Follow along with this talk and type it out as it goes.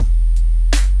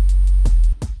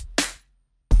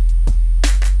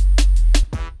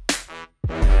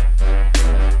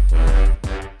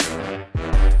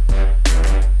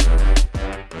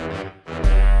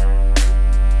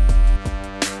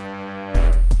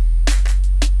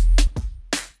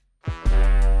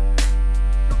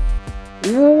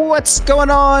What's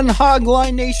going on,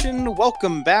 Hogline Nation?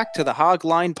 Welcome back to the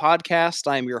Hogline Podcast.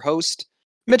 I'm your host,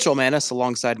 Mitchell Manis,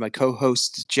 alongside my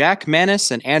co-hosts Jack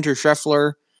Manis and Andrew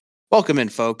Schreffler. Welcome in,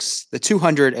 folks. The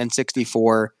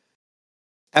 264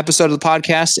 episode of the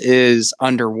podcast is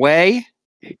underway,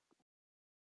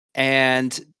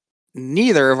 and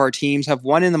neither of our teams have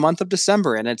won in the month of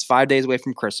December, and it's 5 days away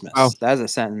from Christmas. Oh. That is a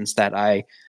sentence that I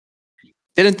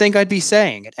didn't think I'd be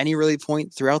saying at any really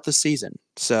point throughout the season.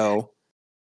 So...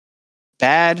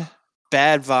 Bad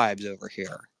vibes over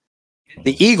here.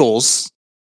 The Eagles,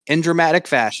 in dramatic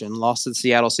fashion, lost to the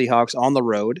Seattle Seahawks on the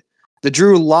road. The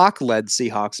Drew Lock-led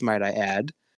Seahawks, might I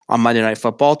add, on Monday Night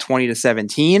Football,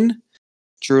 20-17.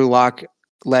 Drew Lock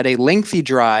led a lengthy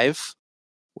drive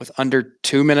with under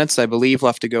 2 minutes, I believe,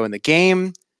 left to go in the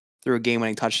game. Threw a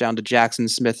game-winning touchdown to Jackson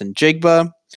Smith and Jigba.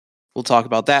 We'll talk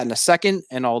about that in a second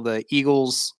and all the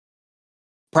Eagles'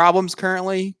 problems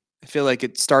currently. I feel like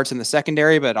it starts in the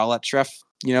secondary, but I'll let Treff,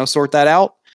 sort that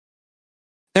out.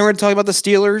 Then we're going to talk about the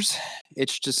Steelers.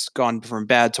 It's just gone from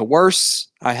bad to worse.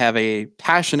 I have a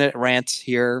passionate rant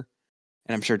here,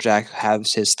 and I'm sure Jack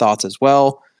has his thoughts as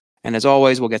well. And as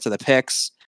always, we'll get to the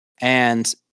picks.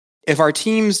 And if our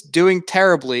team's doing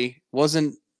terribly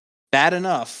wasn't bad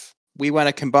enough, we went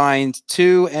a combined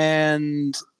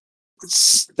 2-7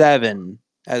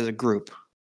 as a group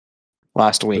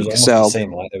last week. It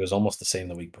was almost the same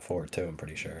the week before too, I'm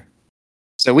pretty sure.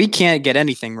 So we can't get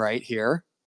anything right here.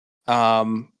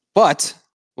 But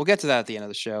we'll get to that at the end of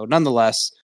the show.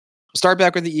 Nonetheless, we'll start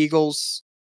back with the Eagles.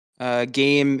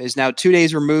 Game is now 2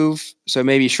 days removed, so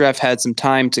maybe Schreff had some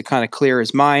time to kind of clear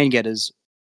his mind, get his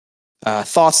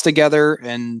thoughts together,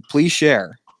 and please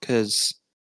share, because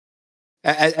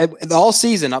all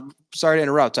season, I'm sorry to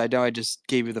interrupt, I know I just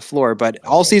gave you the floor, but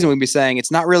all season we'd be saying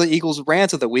it's not really Eagles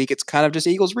rant of the week, it's kind of just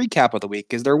Eagles recap of the week,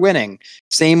 because they're winning.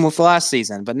 Same with last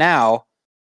season, but now...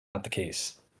 Not the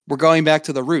case. We're going back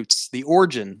to the roots, the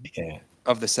origin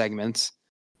of the segments,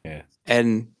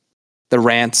 and the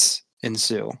rants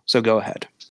ensue. So go ahead.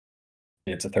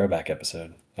 It's a throwback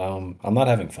episode. I'm not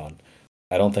having fun.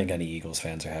 I don't think any Eagles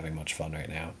fans are having much fun right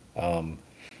now.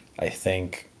 I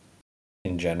think...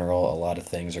 in general, a lot of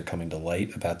things are coming to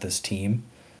light about this team.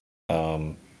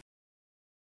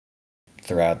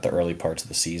 Throughout the early parts of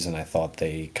the season, I thought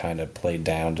they kind of played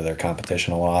down to their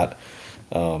competition a lot,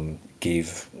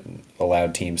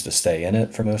 allowed teams to stay in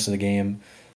it for most of the game.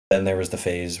 Then there was the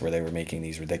phase where they were making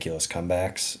these ridiculous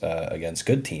comebacks against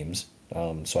good teams,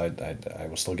 so I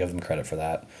will still give them credit for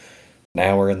that.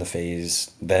 Now we're in the phase,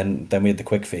 then we had the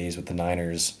quick phase with the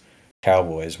Niners,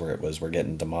 Cowboys, where we're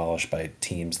getting demolished by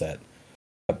teams that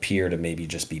appear to maybe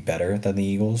just be better than the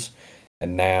Eagles,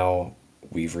 and now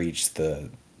we've reached the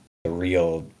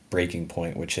real breaking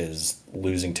point, which is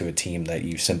losing to a team that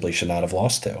you simply should not have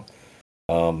lost to.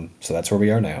 So that's where we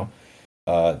are now.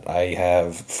 I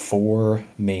have 4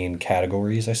 main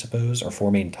categories, I suppose, or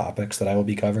 4 main topics that I will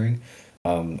be covering.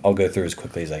 I'll go through as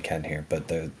quickly as I can here, but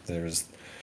there's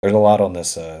a lot on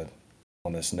this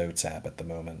notes app at the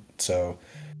moment. So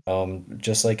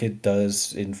just like it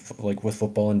does with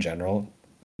football in general,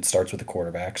 it starts with the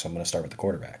quarterback, so I'm going to start with the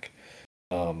quarterback.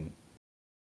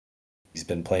 He's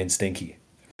been playing stinky.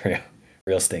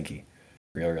 Real stinky.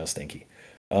 Real stinky.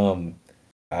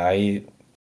 I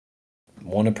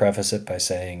want to preface it by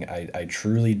saying I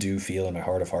truly do feel in my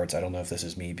heart of hearts, I don't know if this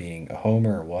is me being a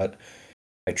homer or what,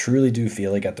 I truly do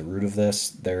feel like at the root of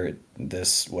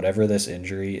this, whatever this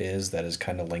injury is that has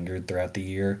kind of lingered throughout the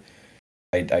year,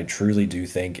 I truly do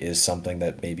think is something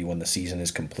that maybe when the season is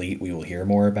complete, we will hear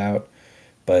more about.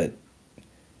 But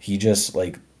he just,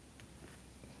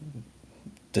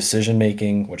 decision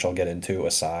making, which I'll get into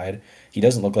aside, he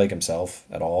doesn't look like himself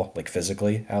at all,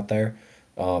 physically out there.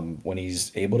 When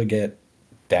he's able to get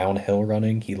downhill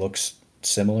running, he looks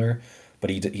similar, but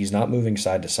he's not moving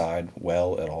side to side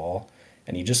well at all,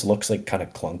 and he just looks kind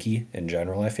of clunky in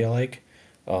general, I feel like.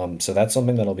 So that's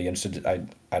something that'll be interested.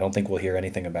 I don't think we'll hear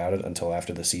anything about it until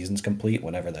after the season's complete,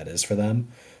 whenever that is for them.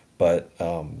 But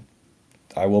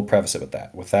I will preface it with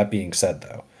that. With that being said,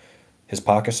 though, his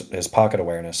pocket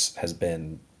awareness has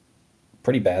been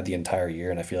pretty bad the entire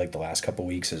year, and I feel like the last couple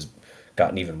weeks has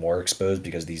gotten even more exposed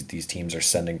because these teams are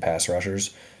sending pass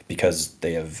rushers because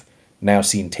they have now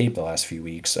seen tape the last few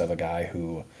weeks of a guy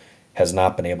who has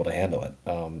not been able to handle it.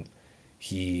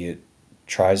 He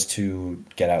tries to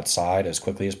get outside as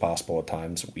quickly as possible at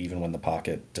times, even when the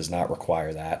pocket does not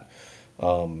require that.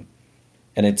 And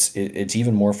it's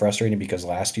even more frustrating because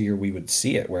last year we would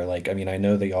see it where I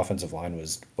know the offensive line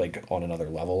was on another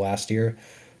level last year,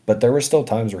 but there were still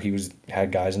times where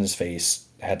had guys in his face,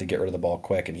 had to get rid of the ball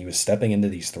quick, and he was stepping into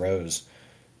these throws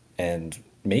and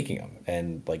making them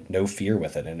and like no fear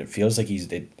with it. And it feels like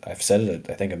I've said it,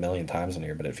 I think, a million times in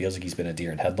here, but it feels like he's been a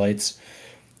deer in headlights.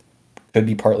 Could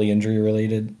be partly injury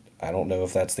related. I don't know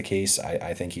if that's the case.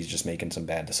 I think he's just making some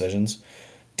bad decisions.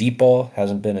 Deep ball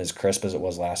hasn't been as crisp as it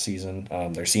was last season.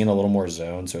 They're seeing a little more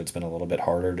zone, so it's been a little bit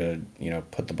harder to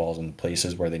put the balls in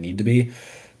places where they need to be.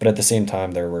 But at the same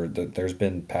time, there's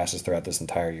been passes throughout this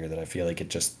entire year that I feel like it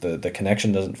just the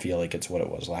connection doesn't feel like it's what it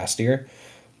was last year.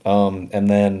 And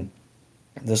then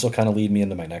this will kind of lead me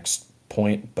into my next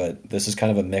point, but this is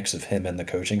kind of a mix of him and the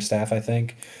coaching staff, I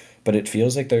think. But it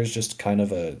feels like there's just kind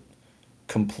of a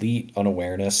complete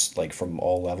unawareness, like from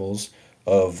all levels,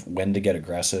 of when to get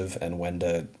aggressive and when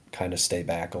to kind of stay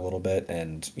back a little bit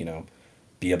and,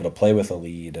 be able to play with a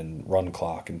lead and run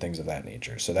clock and things of that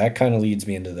nature. So that kind of leads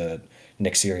me into the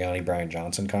Nick Sirianni, Brian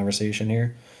Johnson conversation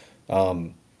here.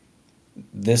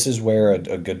 This is where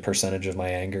a good percentage of my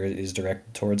anger is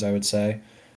directed towards, I would say.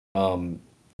 Um,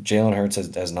 Jalen Hurts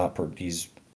has not he's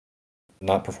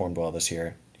not performed well this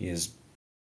year. He is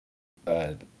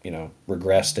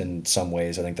regressed in some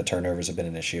ways. I think the turnovers have been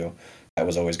an issue. That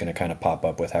was always going to kind of pop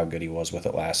up with how good he was with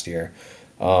it last year.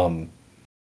 Um,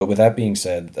 but with that being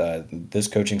said, this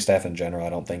coaching staff in general,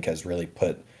 I don't think has really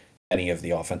put any of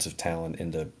the offensive talent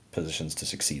into positions to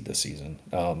succeed this season.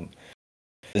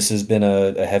 This has been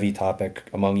a heavy topic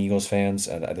among Eagles fans,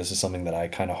 and this is something that I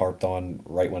kind of harped on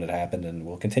right when it happened and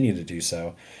will continue to do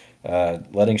so.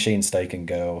 Letting Shane Steichen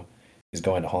go is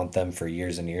going to haunt them for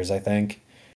years and years, I think.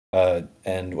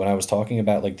 And when I was talking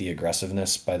about like the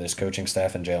aggressiveness by this coaching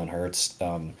staff and Jalen Hurts,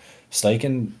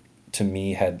 Steichen to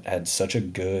me had such a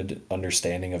good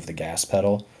understanding of the gas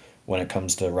pedal when it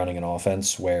comes to running an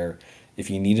offense. Where if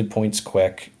you needed points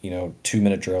quick, 2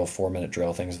 minute drill, 4 minute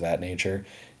drill, things of that nature,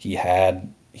 he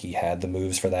had the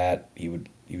moves for that. He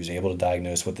was able to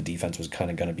diagnose what the defense was kind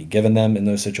of going to be giving them in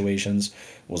those situations.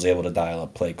 Was able to dial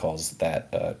up play calls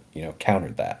that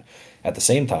countered that. At the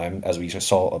same time, as we just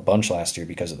saw a bunch last year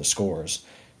because of the scores,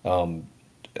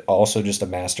 also just a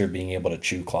master of being able to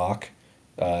chew clock.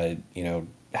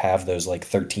 Have those like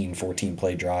 13, 14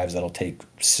 play drives that'll take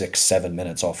 6, 7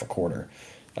 minutes off a quarter.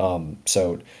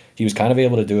 So he was kind of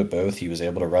able to do it both. He was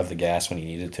able to rev the gas when he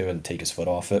needed to and take his foot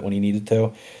off it when he needed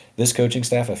to. This coaching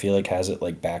staff, I feel like, has it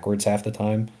like backwards half the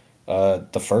time.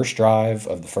 The first drive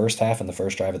of the first half and the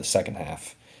first drive of the second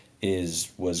half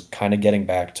was kind of getting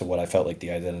back to what I felt like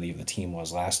the identity of the team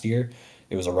was last year.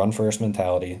 It was a run first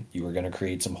mentality. You were going to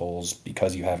create some holes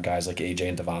because you have guys like AJ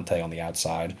and Devontae on the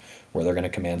outside where they're going to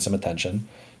command some attention.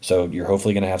 So you're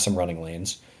hopefully going to have some running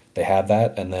lanes. They had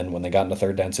that, and then when they got into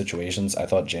third down situations, I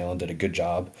thought Jalen did a good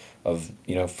job of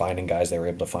finding guys. They were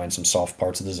able to find some soft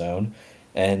parts of the zone,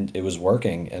 and it was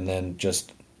working. And then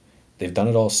just they've done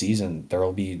it all season. There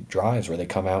will be drives where they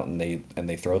come out and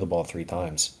they throw the ball 3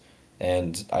 times.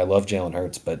 And I love Jalen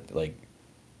Hurts, but like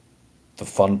the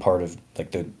fun part of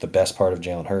like the best part of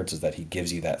Jalen Hurts is that he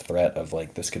gives you that threat of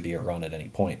like this could be a run at any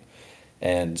point.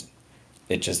 And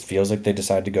it just feels like they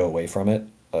decide to go away from it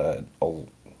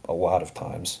a lot of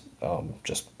times,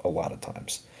 just a lot of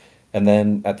times. And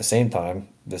then at the same time,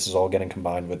 this is all getting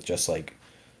combined with just like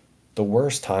the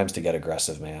worst times to get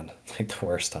aggressive, man. Like the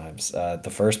worst times.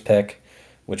 The first pick,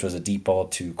 which was a deep ball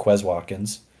to Quez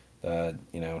Watkins.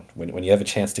 When you have a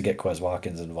chance to get Quez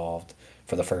Watkins involved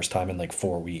for the first time in like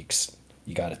 4 weeks,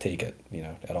 you got to take it,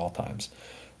 at all times.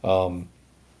 Um,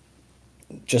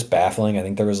 just baffling. I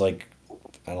think there was like,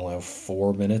 I don't know,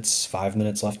 4 minutes, 5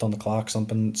 minutes left on the clock,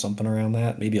 something around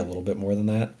that, maybe a little bit more than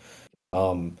that.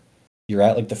 Um, you're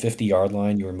at like the 50-yard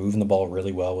line. You were moving the ball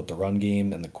really well with the run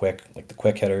game and the quick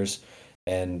hitters.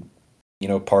 And,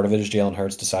 part of it is Jalen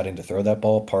Hurts deciding to throw that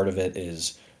ball. Part of it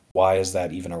is why is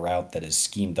that even a route that is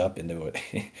schemed up into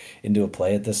into a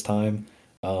play at this time?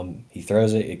 He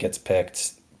throws it, it gets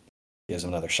picked, gives him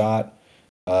another shot.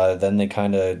 Then they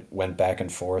kind of went back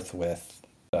and forth with,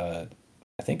 I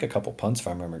think, a couple punts, if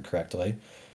I remember correctly.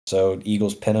 So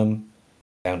Eagles pin him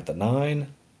down at the 9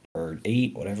 or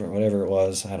 8, whatever it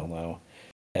was. I don't know.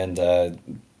 And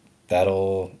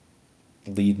that'll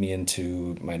lead me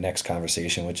into my next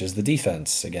conversation, which is the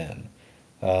defense again.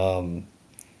 Um,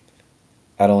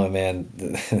 I don't know, man.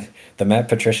 The Matt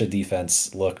Patricia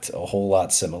defense looked a whole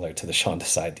lot similar to the Sean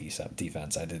Desai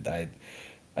defense.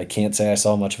 I can't say I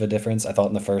saw much of a difference. I thought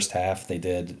in the first half they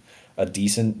did a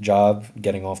decent job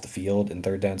getting off the field in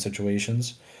third down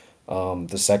situations.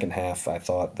 The second half, I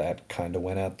thought that kind of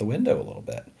went out the window a little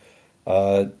bit.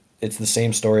 Uh, it's the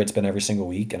same story it's been every single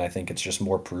week, and I think it's just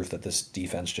more proof that this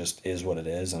defense just is what it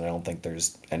is, and I don't think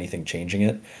there's anything changing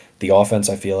it. The offense,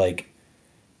 I feel like,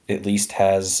 at least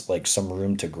has like some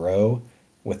room to grow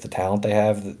with the talent they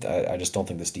have. I just don't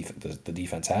think the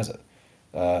defense has it.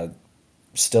 Uh,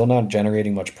 Still not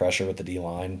generating much pressure with the D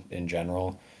line in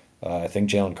general. I think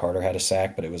Jalen Carter had a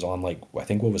sack, but it was on like I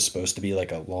think what was supposed to be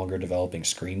like a longer developing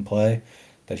screenplay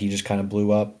that he just kind of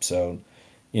blew up. So,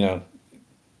 you know,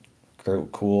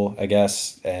 cool, I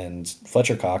guess. And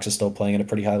Fletcher Cox is still playing at a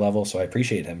pretty high level, so I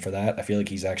appreciate him for that. I feel like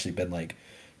he's actually been like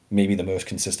maybe the most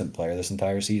consistent player this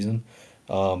entire season.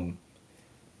 Um,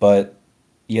 but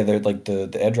yeah, they're like the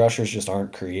edge rushers just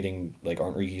aren't wreaking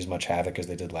as much havoc as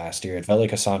they did last year. It felt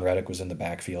like Hassan Reddick was in the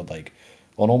backfield like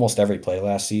on almost every play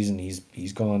last season.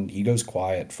 He goes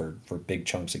quiet for big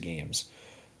chunks of games.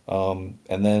 And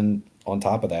then on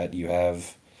top of that, you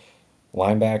have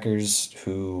linebackers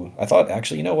who I thought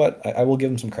actually, you know what? I will give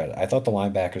them some credit. I thought the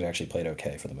linebackers actually played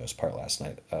okay for the most part last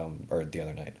night, or the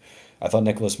other night. I thought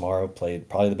Nicholas Morrow played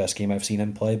probably the best game I've seen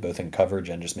him play, both in coverage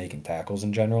and just making tackles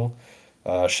in general.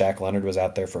 Shaq Leonard was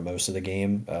out there for most of the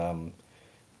game. Trying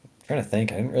to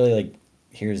think, I didn't really like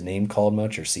hear his name called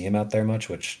much or see him out there much,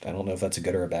 which I don't know if that's a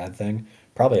good or a bad thing.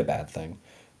 Probably a bad thing.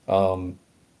 Um,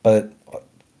 but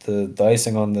the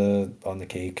icing on the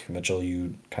cake, Mitchell,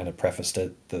 you kind of prefaced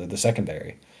it. The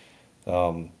secondary,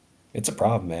 um, it's a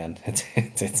problem, man.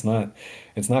 It's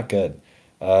not good.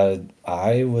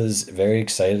 I was very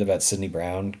excited about Sidney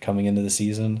Brown coming into the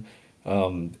season.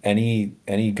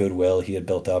 Any goodwill he had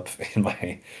built up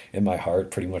in my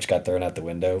heart pretty much got thrown out the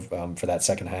window for that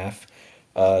second half.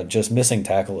 Just missing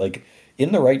tackle like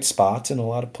in the right spots in a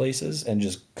lot of places and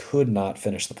just could not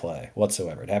finish the play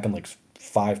whatsoever. It happened like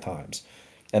 5 times,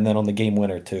 and then on the game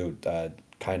winner too,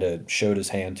 kind of showed his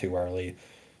hand too early.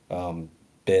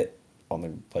 Bit on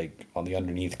the on the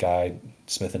underneath guy.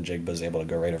 Smith and Jigba is able to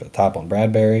go right over the top on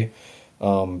Bradbury.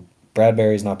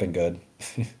 Bradbury's not been good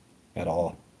at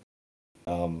all.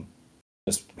 Um,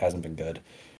 just hasn't been good.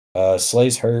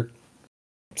 Slay's hurt,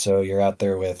 so you're out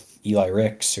there with Eli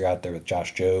Ricks. You're out there with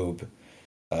Josh Jobe,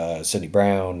 Sidney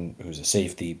Brown, who's a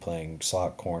safety playing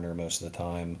slot corner most of the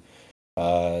time.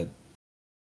 Uh,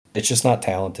 it's just not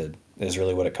talented. Is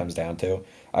really what it comes down to.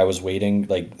 I was waiting,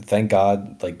 like, thank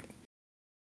God, like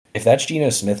if that's Geno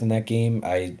Smith in that game,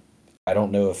 I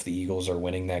don't know if the Eagles are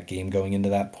winning that game going into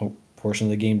that portion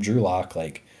of the game. Drew Lock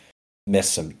like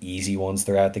missed some easy ones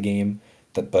throughout the game.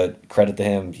 But credit to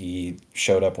him, he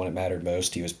showed up when it mattered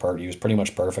most. He was pretty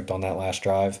much perfect on that last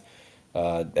drive,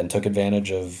 and took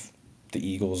advantage of the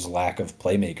Eagles' lack of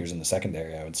playmakers in the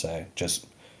secondary. I would say just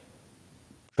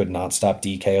could not stop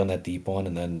DK on that deep one,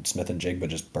 and then Smith and Jigba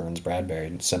just burns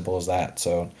Bradbury. Simple as that.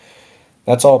 So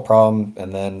that's all a problem.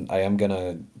 And then I am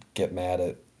gonna get mad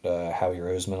at Howie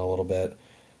Roseman a little bit.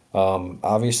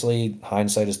 Obviously,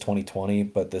 hindsight is 2020,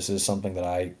 but this is something that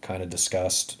I kind of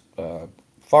discussed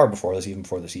far before this, even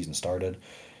before the season started.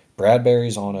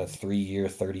 Bradbury's on a 3-year,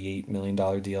 $38 million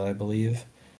deal, I believe,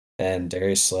 and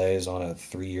Darius Slay is on a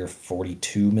 3-year,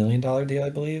 $42 million deal, I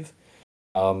believe.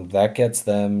 That gets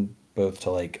them both to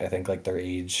like I think like their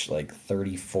age like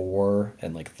 34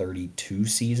 and like 32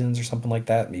 seasons or something like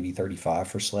that, maybe 35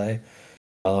 for Slay.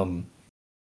 Um,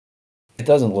 it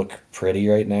doesn't look pretty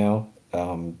right now.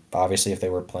 Obviously, if they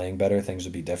were playing better, things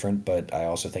would be different. But I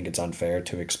also think it's unfair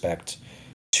to expect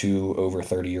two over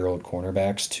 30-year-old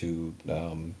cornerbacks to,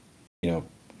 you know,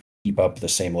 keep up the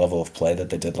same level of play that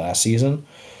they did last season.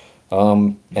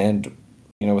 And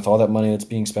with all that money that's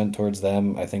being spent towards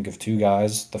them, I think of two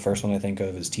guys. The first one I think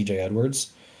of is T.J.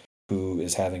 Edwards, who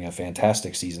is having a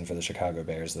fantastic season for the Chicago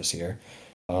Bears this year.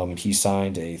 He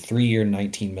signed a 3-year,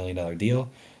 $19 million deal.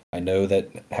 I know that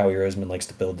Howie Roseman likes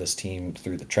to build this team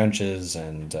through the trenches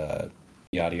and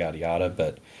yada yada yada,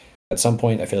 but at some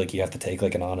point, I feel like you have to take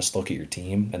like an honest look at your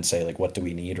team and say like, what do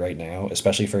we need right now,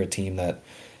 especially for a team that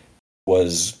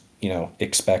was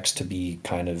expects to be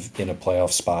kind of in a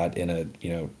playoff spot in a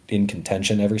in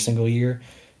contention every single year.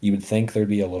 You would think there'd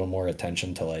be a little more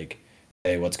attention to like,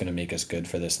 hey, what's going to make us good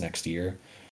for this next year.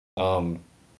 Um,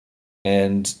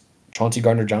 and Chauncey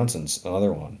Gardner Johnson's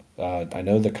another one. I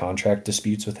know the contract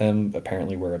disputes with him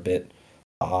apparently were a bit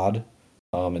odd,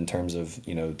 in terms of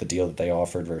the deal that they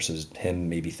offered versus him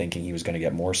maybe thinking he was going to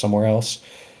get more somewhere else.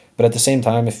 But at the same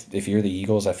time, if you're the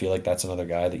Eagles, I feel like that's another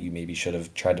guy that you maybe should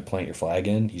have tried to plant your flag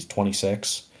in. He's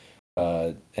 26.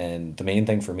 And the main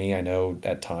thing for me, I know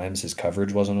at times his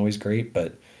coverage wasn't always great,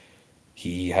 but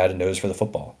he had a nose for the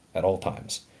football at all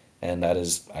times. And that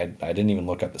is, I didn't even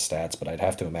look up the stats, but I'd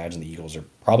have to imagine the Eagles are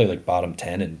probably like bottom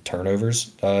 10 in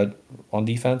turnovers on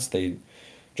defense. They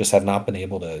just have not been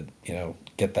able to,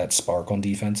 get that spark on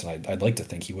defense, and I'd like to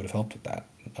think he would have helped with that.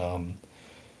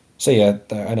 So yeah,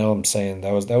 I know I'm saying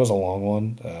that was a long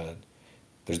one.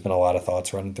 There's been a lot of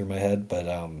thoughts running through my head, but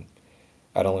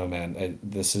I don't know, man.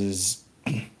 This is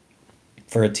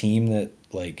for a team that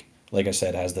like I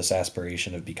said has this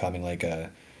aspiration of becoming like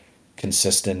a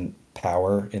consistent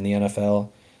power in the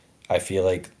NFL. I feel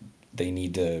like they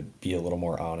need to be a little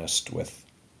more honest with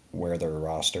where their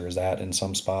roster is at in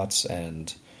some spots.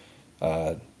 And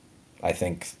uh, I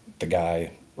think the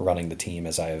guy running the team,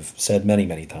 as I've said many,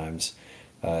 many times,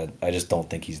 I just don't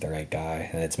think he's the right guy,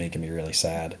 and it's making me really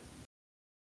sad.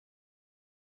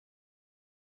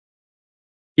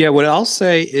 Yeah, what I'll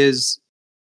say is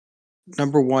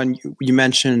number one, you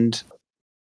mentioned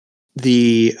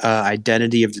the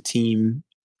identity of the team,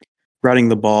 running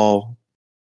the ball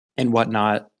and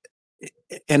whatnot.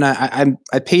 And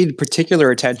I paid particular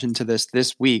attention to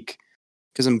this week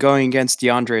because I'm going against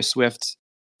DeAndre Swift.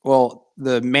 Well,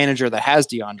 the manager that has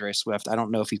DeAndre Swift, I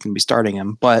don't know if he can be starting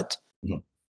him, but Mhm.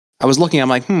 I was looking, I'm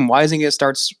like, why isn't he going to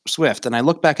start Swift? And I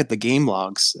look back at the game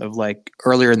logs of like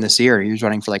earlier in this year, he was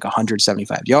running for like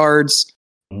 175 yards,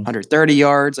 Mhm. 130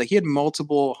 yards. Like he had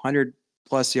multiple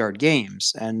 100+ yard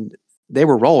games and they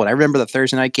were rolling. I remember the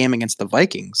Thursday night game against the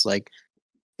Vikings. Like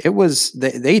it was,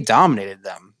 they dominated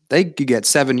them. They could get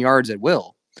 7 yards at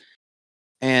will.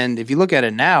 And if you look at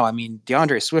it now, I mean,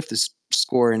 DeAndre Swift is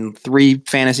scoring 3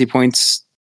 fantasy points,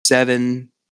 7,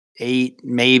 8,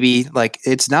 maybe. Like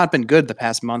it's not been good the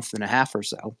past month and a half or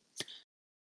so.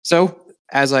 So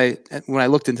when I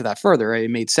looked into that further,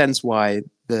 it made sense why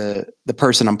the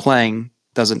person I'm playing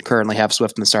doesn't currently have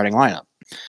Swift in the starting lineup.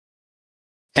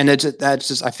 And that's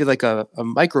just I feel like a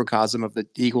microcosm of the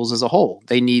Eagles as a whole.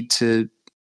 They need to,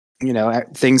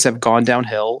 things have gone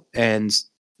downhill and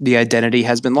the identity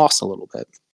has been lost a little bit.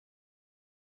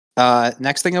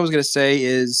 Next thing I was going to say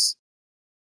is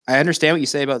I understand what you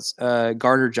say about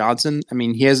Gardner Johnson. I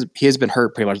mean, he has been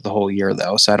hurt pretty much the whole year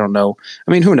though, so I don't know.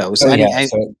 I mean, who knows? Oh yeah,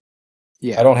 so I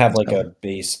Yeah. don't have like So a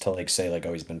base to like say like,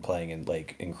 oh, he's been playing and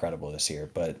like incredible this year,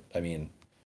 but I mean,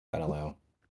 I don't know.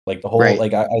 Like the whole right.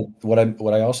 like what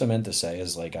I also meant to say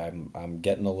is like I'm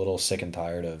getting a little sick and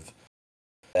tired of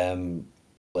them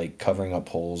like covering up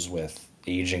holes with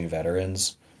aging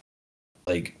veterans.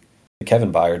 Like the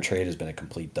Kevin Byard trade has been a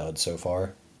complete dud so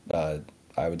far. I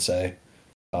would say.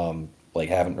 Like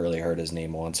haven't really heard his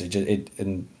name once.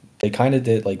 And they kind of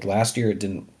did like last year. It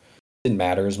didn't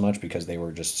matter as much because they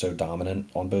were just so dominant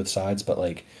on both sides. But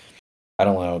like I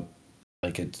don't know,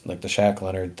 like it's like the Shaq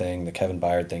Leonard thing, the Kevin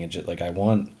Byard thing. It just like I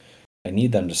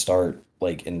need them to start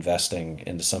like investing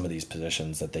into some of these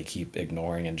positions that they keep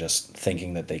ignoring and just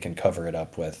thinking that they can cover it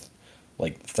up with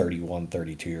like 31,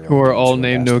 32-year who old are dudes all who are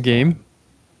named past no their game. prime.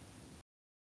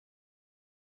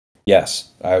 Yes,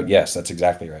 yes, that's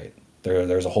exactly right.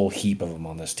 There's a whole heap of them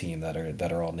on this team that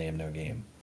are all named no game.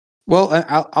 Well,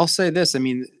 I'll say this. I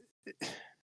mean,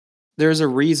 there's a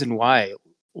reason why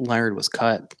Leonard was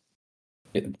cut.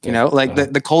 Like Uh-huh.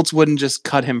 the Colts wouldn't just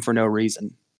cut him for no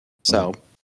reason. So, Mhm.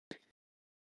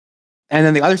 and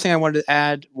then the other thing I wanted to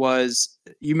add was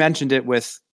you mentioned it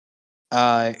with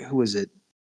who was it?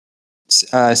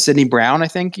 Sidney Brown, I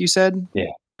think you said. Yeah,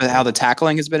 How yeah. the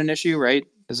tackling has been an issue, right?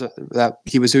 That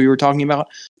he was who you were talking about?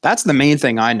 That's the main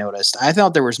thing I noticed. I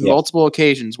thought there was Yeah. multiple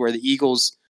occasions where the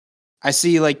Eagles, I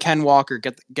see like Ken Walker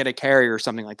get a carry or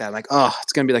something like that. Like, oh,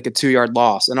 it's gonna be like a 2 yard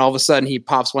loss, and all of a sudden he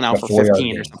pops one out A for 4 yard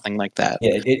 15 or gain. something like that.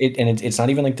 Yeah, it's not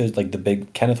even like the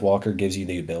big Kenneth Walker gives you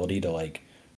the ability to like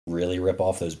really rip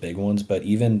off those big ones, but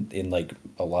even in like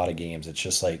a lot of games, it's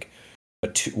just like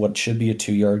what should be a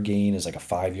 2 yard gain is like a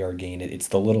 5 yard gain. It's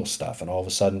the little stuff, and all of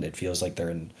a sudden it feels like they're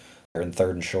in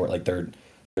third and short. Like they're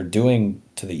doing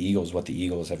to the Eagles what the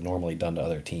Eagles have normally done to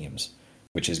other teams,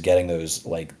 which is getting those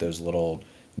little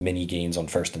mini gains on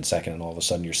first and second, and all of a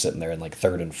sudden you're sitting there in like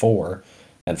third and four.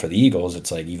 And for the Eagles,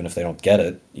 it's like even if they don't get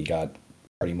it, you got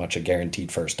pretty much a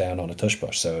guaranteed first down on a tush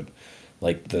push. So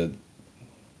like the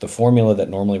formula that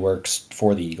normally works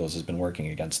for the Eagles has been working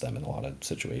against them in a lot of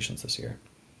situations this year.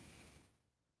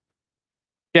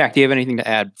 Jack, do you have anything to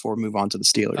add before we move on to the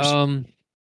Steelers?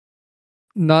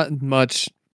 Not much.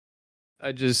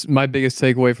 My biggest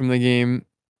takeaway from the game,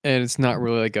 and it's not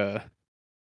really like a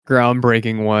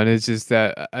groundbreaking one. It's just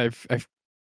that I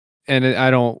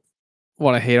don't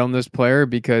want to hate on this player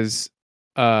because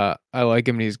I like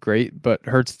him and he's great, but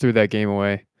Hurts threw that game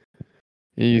away.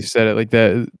 You said it like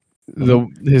that.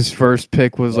 His first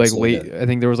pick was like Absolutely late. did. I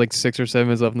think there was like 6 or 7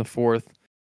 minutes left in the fourth.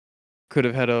 Could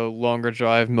have had a longer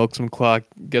drive, milk some clock,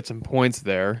 get some points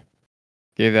there.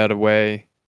 Gave that away.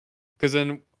 Because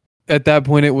then at that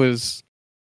point it was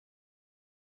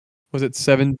it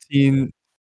 17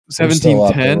 They were still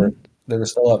up. They 17-10? were they were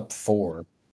still up four.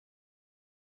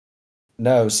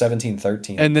 No,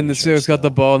 17-13, I'm And then pretty the sure Steelers got the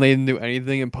still. ball and they didn't do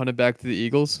anything and punted back to the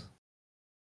Eagles.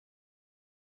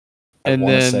 I And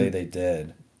want to say then they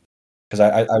did. Because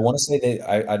I want to say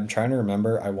I'm trying to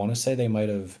remember. I want to say they might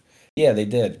have. Yeah, they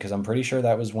did. Because I'm pretty sure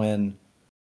that was when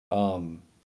Um,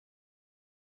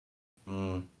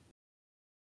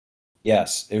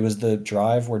 yes, it was the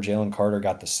drive where Jalen Carter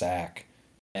got the sack,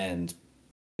 and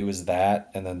it was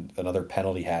that, and then another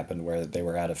penalty happened where they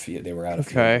were out of field goal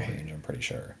Okay. range. I'm pretty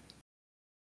sure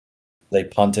they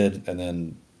punted, and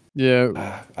then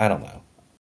Yeah. I don't know.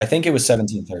 I think it was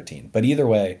 17-13, but either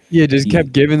way, Yeah, just he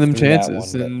kept giving them threw that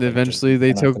chances, one that, and like, just eventually you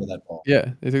they cannot took. throw that ball.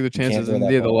 Yeah, they took the You can't chances, throw and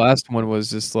that yeah, the ball. last one was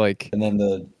just like, And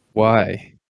then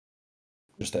why?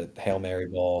 just a Hail Mary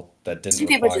ball that didn't Two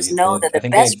people require just you. know that I the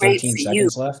think they best had rate 13 for you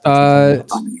seconds left. Or 2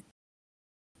 minutes.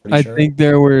 Pretty I sure. think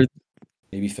there were.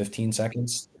 Maybe 15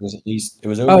 seconds. It was at least. It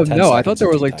was over Oh 10 no, seconds. I thought there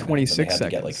in was 2 like timeouts, and 26 they had to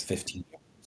get like seconds, 15.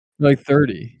 like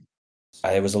 30.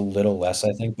 It was a little less,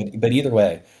 I think, but either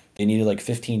way, they needed like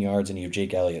 15 yards, and you have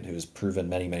Jake Elliott, who has proven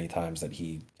many, many times that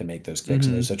he can make those kicks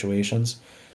in those situations.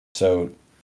 So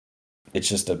it's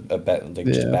just just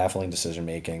Yeah. baffling decision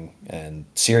making. And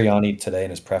Sirianni today in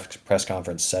his press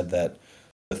conference said that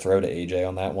the throw to AJ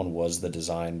on that one was the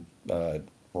design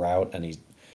route, and he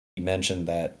mentioned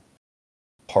that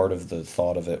part of the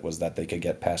thought of it was that they could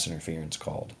get pass interference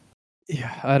called.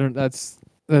 Yeah, I don't. That's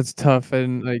tough,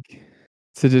 and like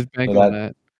to just bank So on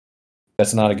that.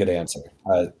 That's not a good answer.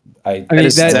 I mean,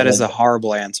 That is a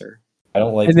horrible answer. I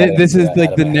don't like And that this answer is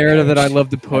like out of the a head narrative that I coach. love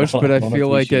to push, but I don't feel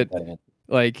like appreciate it, that answer.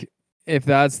 like if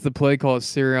that's the play call,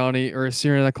 Sirianni or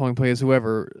Sirianni not calling plays,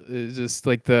 whoever, is just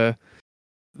like the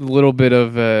little bit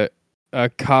of a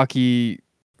cocky,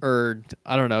 or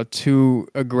I don't know, too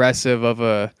aggressive of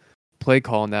a play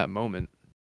call in that moment.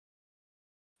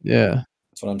 Yeah.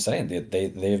 That's what I'm saying.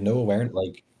 They have no awareness.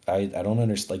 Like I don't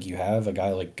understand. Like you have a guy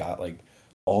like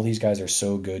all these guys are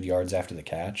so good yards after the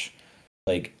catch.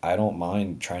 Like I don't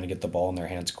mind trying to get the ball in their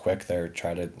hands quick there,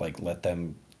 try to like let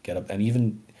them get up, and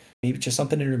even maybe just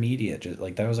something intermediate. Just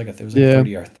like that was like a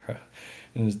 30-yard throw.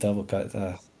 It was double cut.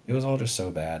 It was all just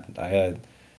so bad.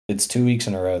 It's 2 weeks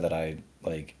in a row that I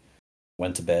like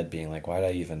went to bed being like, why'd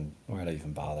I even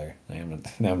bother?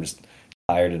 Now I'm just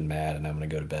tired and mad, and I'm gonna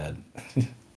go to bed.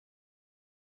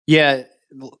 Yeah,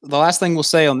 the last thing we'll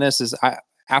say on this is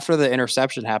after the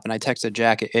interception happened, I texted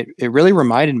Jack. It really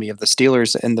reminded me of the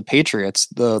Steelers and the Patriots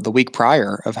the week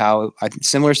prior of how a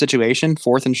similar situation,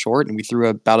 4th and short, and we threw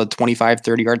about a 25,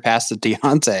 30-yard pass to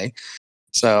Deontay.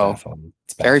 So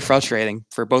very frustrating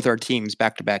for both our teams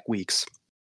back-to-back weeks.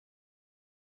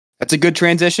 That's a good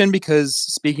transition because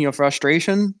speaking of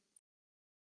frustration,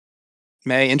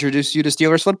 may I introduce you to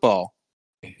Steelers football.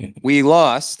 We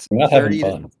lost 30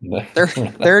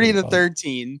 to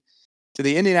 13 to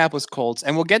the Indianapolis Colts.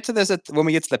 And we'll get to this when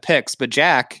we get to the picks. But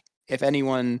Jack, if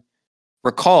anyone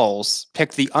recalls,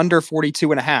 picked the under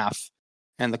 42.5.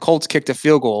 And the Colts kicked a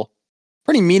field goal,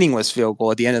 pretty meaningless field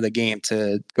goal at the end of the game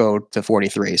to go to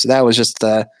 43. So that was just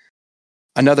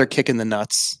another kick in the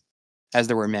nuts, as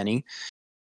there were many.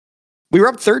 We were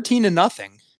up 13-0.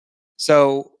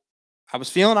 So I was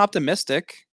feeling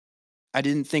optimistic. I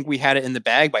didn't think we had it in the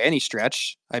bag by any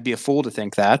stretch. I'd be a fool to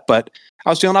think that, but I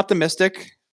was feeling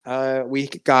optimistic. We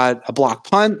got a block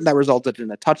punt that resulted in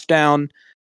a touchdown.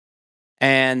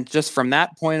 And just from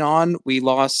that point on, we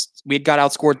lost. We got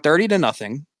outscored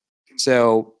 30-0.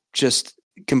 So just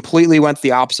completely went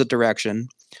the opposite direction.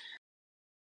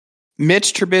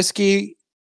 Mitch Trubisky,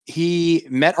 he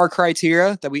met our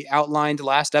criteria that we outlined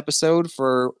last episode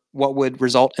for what would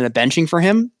result in a benching for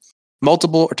him.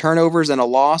 Multiple turnovers and a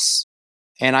loss.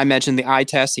 And I mentioned the eye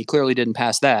test. He clearly didn't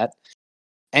pass that.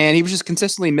 And he was just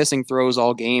consistently missing throws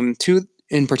all game. 2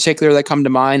 in particular that come to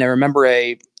mind. I remember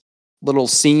a little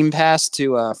seam pass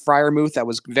to Freiermuth that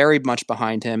was very much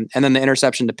behind him. And then the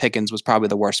interception to Pickens was probably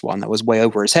the worst one. That was way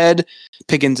over his head.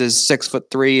 Pickens is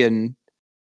 6'3" and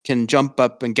can jump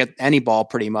up and get any ball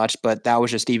pretty much, but that was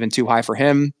just even too high for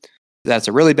him. That's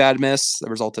a really bad miss that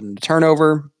resulted in a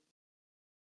turnover.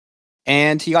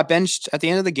 And he got benched at the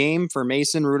end of the game for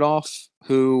Mason Rudolph,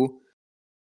 who,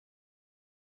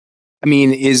 I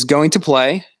mean, is going to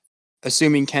play,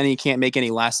 assuming Kenny can't make any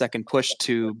last-second push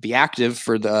to be active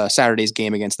for the Saturday's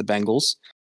game against the Bengals.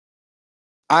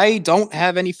 I don't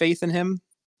have any faith in him.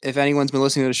 If anyone's been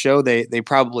listening to the show, they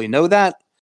probably know that.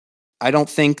 I don't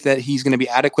think that he's going to be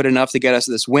adequate enough to get us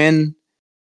this win.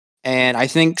 And I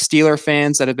think Steeler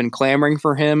fans that have been clamoring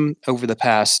for him over the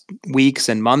past weeks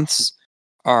and months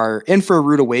are in for a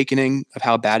rude awakening of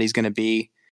how bad he's going to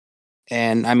be.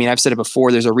 And I mean, I've said it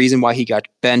before, there's a reason why he got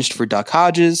benched for Duck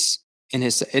Hodges and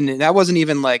that wasn't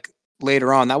even like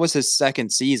later on. That was his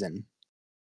second season.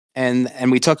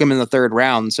 And we took him in the 3rd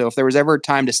round. So if there was ever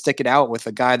time to stick it out with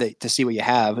a guy to see what you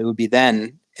have, it would be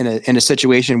then in a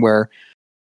situation where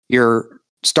your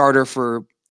starter for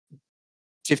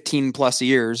 15 plus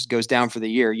years goes down for the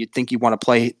year. You'd think you want to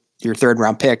play your third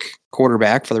round pick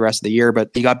quarterback for the rest of the year, but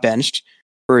he got benched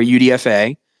for a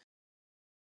UDFA.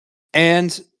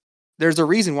 And there's a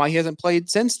reason why he hasn't played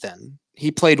since then.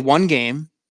 He played one game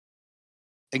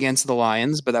against the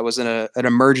Lions, but that was in an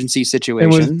emergency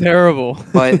situation. It was terrible.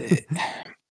 But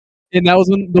and that was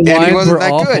when the and he Lions wasn't were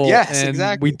that awful, good. Yes, and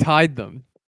exactly. we tied them.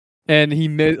 And he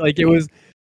made it was.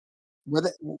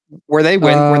 Were they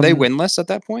winless at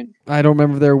that point? I don't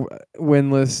remember their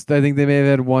win list. I think they may have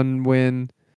had one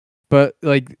win, but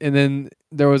and then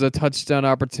there was a touchdown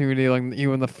opportunity,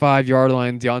 even the 5-yard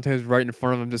line. Deontay was right in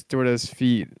front of him, just threw it at his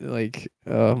feet.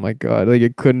 Oh my god,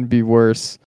 it couldn't be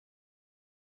worse.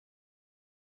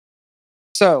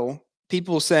 So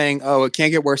people saying, "Oh, it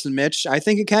can't get worse than Mitch." I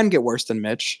think it can get worse than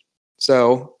Mitch.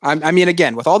 So I mean,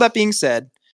 again, with all that being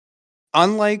said,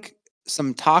 unlike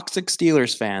some toxic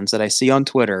Steelers fans that I see on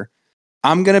Twitter,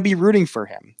 I'm going to be rooting for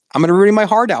him. I'm going to rooting my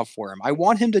heart out for him. I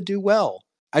want him to do well.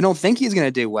 I don't think he's going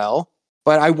to do well,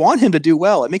 but I want him to do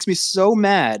well. It makes me so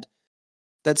mad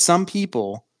that some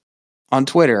people on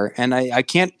Twitter, and I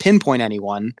can't pinpoint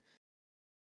anyone,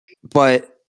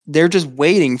 but they're just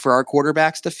waiting for our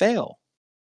quarterbacks to fail.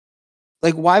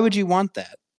 Why would you want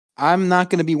that? I'm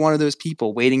not going to be one of those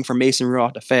people waiting for Mason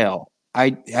Rudolph to fail.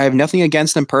 I have nothing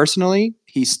against him personally.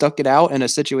 He stuck it out in a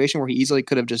situation where he easily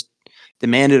could have just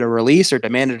demanded a release or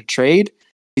demanded a trade.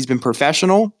 He's been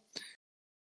professional.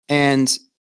 And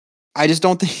I just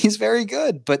don't think he's very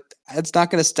good. But it's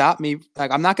not going to stop me.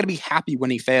 I'm not going to be happy when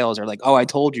he fails or oh, I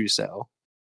told you so.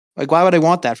 Why would I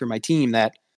want that for my team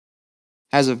that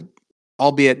has a,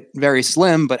 albeit very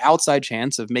slim, but outside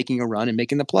chance of making a run and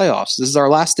making the playoffs? This is our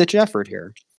last-ditch effort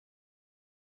here.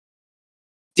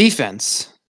 Defense.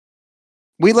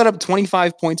 We let up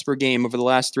 25 points per game over the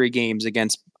last 3 games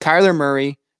against Kyler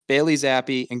Murray, Bailey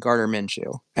Zappi, and Gardner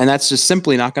Minshew. And that's just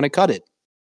simply not going to cut it.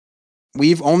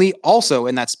 We've only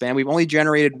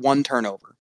generated 1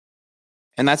 turnover.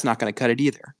 And that's not going to cut it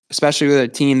either, especially with a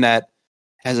team that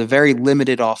has a very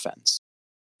limited offense.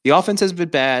 The offense has been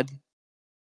bad,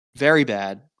 very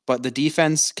bad, but the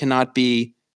defense cannot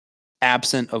be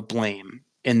absent of blame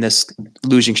in this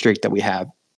losing streak that we have.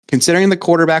 Considering the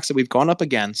quarterbacks that we've gone up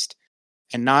against,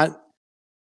 and not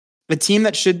the team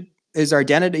that his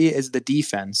identity is the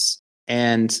defense.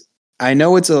 And I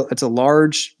know it's a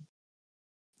large,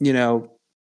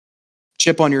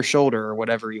 chip on your shoulder or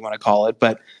whatever you want to call it,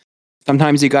 but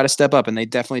sometimes you got to step up, and they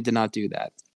definitely did not do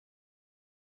that.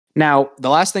 Now, the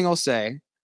last thing I'll say,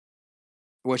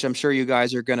 which I'm sure you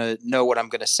guys are going to know what I'm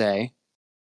going to say,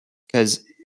 because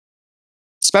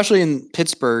especially in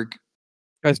Pittsburgh,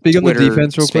 Can I speak on the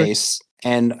defense real space,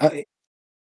 quick? And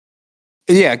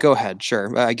yeah, go ahead.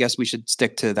 Sure. I guess we should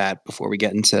stick to that before we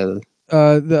get into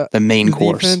the main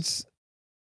course. Defense,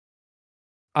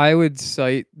 I would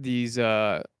cite these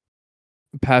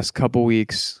past couple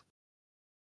weeks.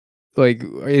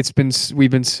 We've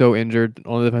been so injured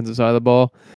on the defensive side of the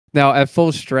ball. Now at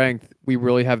full strength, we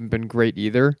really haven't been great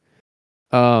either.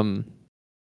 Bottom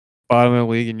of the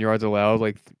league in yards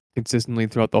allowed, consistently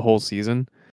throughout the whole season,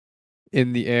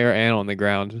 in the air and on the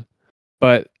ground.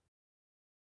 But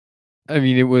I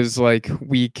mean, it was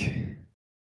week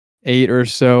 8 or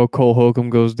so. Cole Holcomb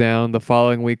goes down. The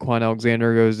following week, Quan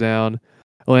Alexander goes down.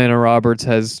 Atlanta Roberts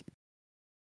has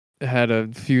had a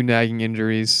few nagging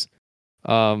injuries.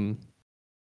 In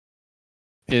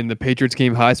the Patriots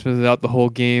game, Highsmith was out the whole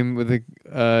game with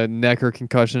a neck or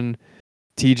concussion.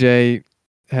 TJ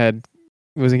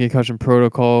was in concussion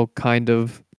protocol, kind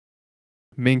of.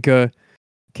 Minka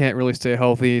can't really stay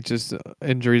healthy, just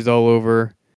injuries all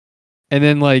over. And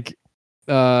then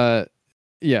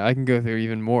yeah, I can go through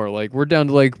even more. We're down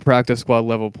to practice squad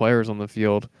level players on the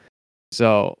field.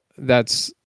 So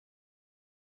that's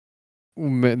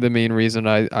the main reason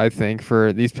I think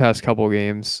for these past couple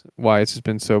games why it's just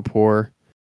been so poor.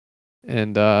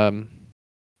 And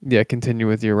yeah, continue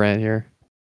with your rant here.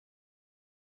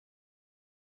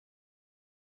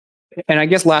 And I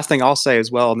guess last thing I'll say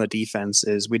as well on the defense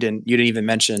is you didn't even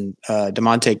mention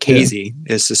DeMonte Casey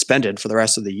is suspended for the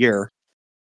rest of the year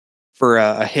for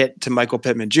a hit to Michael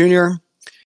Pittman Jr.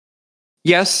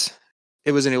 Yes,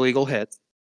 it was an illegal hit.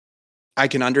 I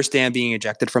can understand being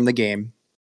ejected from the game.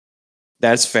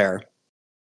 That's fair.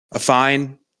 A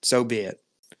fine, so be it.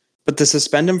 But to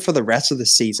suspend him for the rest of the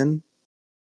season,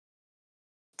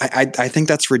 I think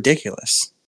that's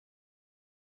ridiculous.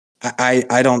 I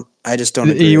just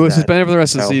don't agree. He was suspended for the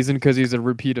rest of the season because he's a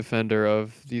repeat offender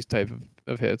of these type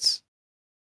of hits.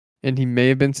 And he may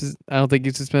have been, I don't think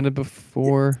he's suspended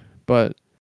before, but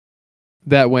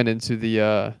that went into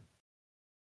the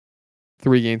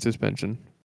 3-game suspension.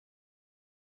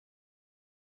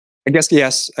 I guess,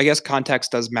 yes. I guess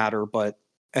context does matter, but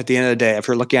at the end of the day, if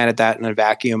you're looking at that in a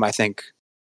vacuum, I think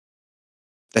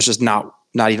that's just not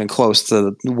even close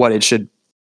to what it should.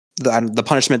 The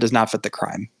punishment does not fit the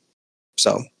crime.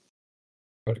 So,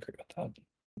 I would agree with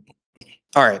that.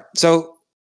 All right. So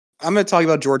I'm going to talk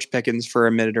about George Pickens for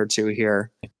a minute or two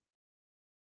here.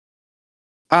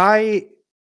 I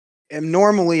am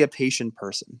normally a patient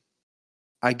person.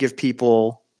 I give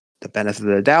people the benefit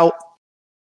of the doubt.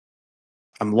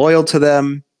 I'm loyal to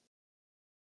them.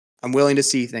 I'm willing to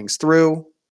see things through.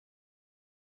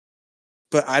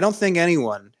 But I don't think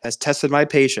anyone has tested my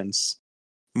patience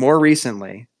more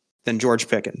recently than George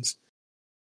Pickens.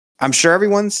 I'm sure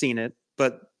everyone's seen it,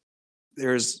 but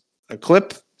there's a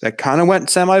clip that kind of went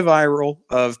semi-viral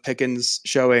of Pickens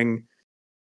showing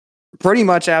pretty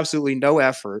much absolutely no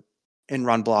effort in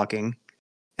run blocking.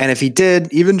 And if he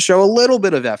did even show a little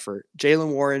bit of effort,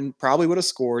 Jaylen Warren probably would have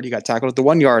scored. He got tackled at the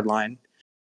 1 yard line.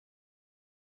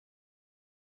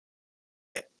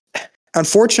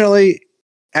 Unfortunately,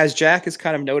 as Jack has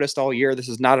kind of noticed all year, this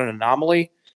is not an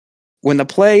anomaly. When the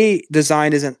play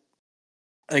design isn't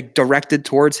like directed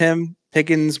towards him,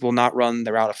 Pickens will not run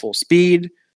the route at full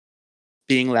speed,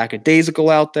 being lackadaisical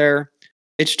out there.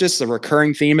 It's just a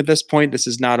recurring theme at this point. This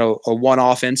is not a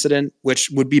one-off incident, which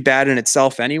would be bad in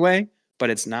itself anyway, but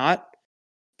it's not.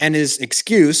 And his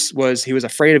excuse was he was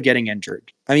afraid of getting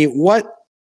injured. I mean, what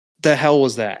the hell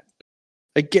was that?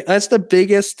 Like, that's the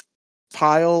biggest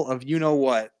pile of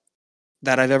you-know-what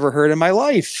that I've ever heard in my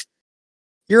life.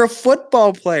 You're a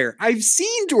football player. I've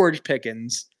seen George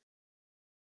Pickens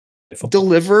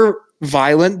deliver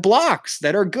violent blocks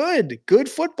that are good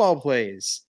football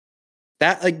plays.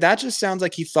 That just sounds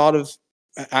like he thought of.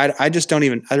 I just don't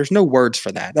even. There's no words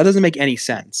for that. That doesn't make any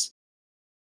sense.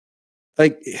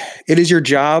 Like, it is your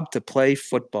job to play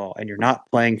football, and you're not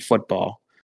playing football.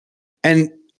 And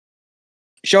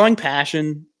showing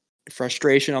passion,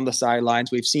 frustration on the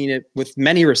sidelines. We've seen it with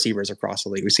many receivers across the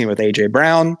league. We've seen it with A.J.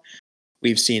 Brown.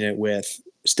 We've seen it with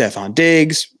Stephon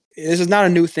Diggs. This is not a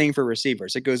new thing for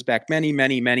receivers. It goes back many,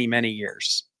 many, many, many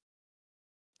years.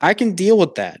 I can deal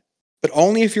with that, but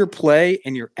only if your play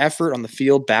and your effort on the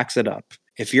field backs it up.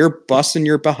 If you're busting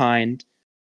your behind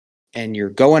and you're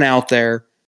going out there,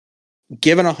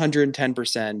 giving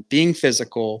 110%, being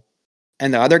physical,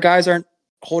 and the other guys aren't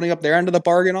holding up their end of the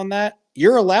bargain on that,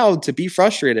 you're allowed to be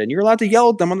frustrated and you're allowed to yell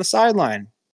at them on the sideline.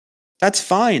 That's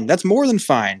fine. That's more than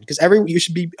fine because you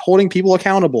should be holding people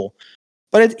accountable.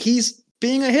 But he's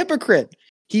being a hypocrite.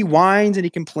 He whines and he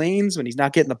complains when he's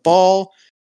not getting the ball.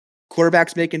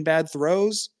 Quarterback's making bad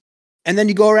throws. And then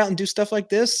you go around and do stuff like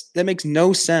this? That makes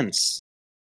no sense.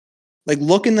 Like,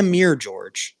 look in the mirror,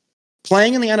 George.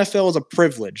 Playing in the NFL is a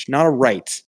privilege, not a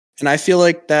right. And I feel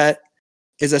like that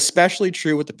is especially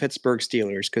true with the Pittsburgh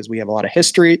Steelers because we have a lot of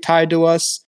history tied to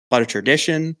us, a lot of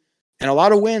tradition, and a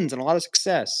lot of wins and a lot of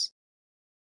success.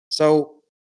 So,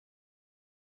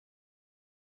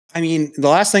 I mean, the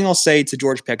last thing I'll say to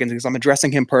George Pickens, because I'm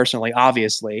addressing him personally,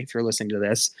 obviously, if you're listening to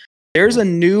this, there's a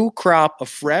new crop of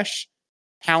fresh,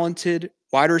 talented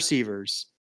wide receivers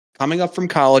coming up from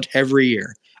college every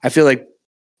year. I feel like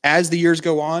as the years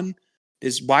go on,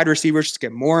 these wide receivers just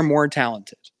get more and more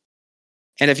talented.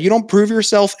 And if you don't prove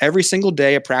yourself every single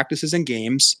day at practices and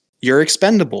games, you're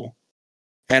expendable.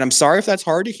 And I'm sorry if that's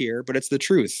hard to hear, but it's the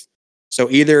truth. So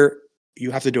either you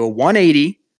have to do a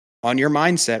 180 on your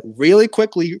mindset really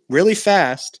quickly, really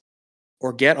fast,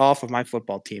 or get off of my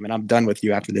football team and I'm done with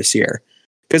you after this year.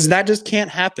 Because that just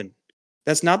can't happen.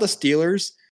 That's not the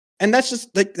Steelers. And that's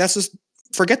just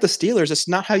forget the Steelers. It's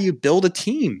not how you build a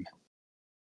team.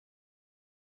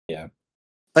 Yeah.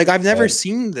 Like, I've never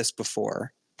seen this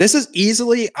before. This is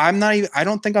easily, I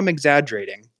don't think I'm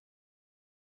exaggerating.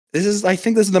 I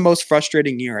think this is the most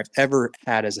frustrating year I've ever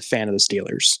had as a fan of the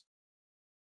Steelers.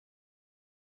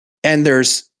 And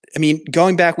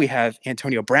going back, we have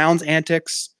Antonio Brown's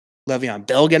antics, Le'Veon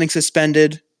Bell getting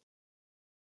suspended.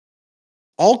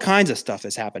 All kinds of stuff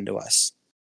has happened to us.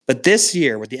 But this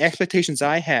year, with the expectations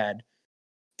I had,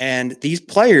 and these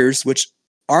players, which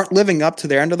aren't living up to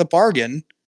their end of the bargain,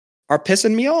 are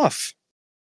pissing me off.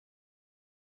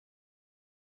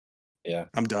 Yeah.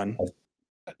 I'm done.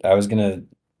 I was going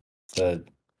to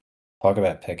talk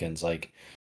about Pickens. Like,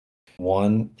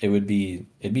 one, it'd be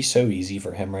so easy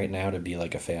for him right now to be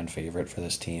like a fan favorite for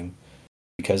this team.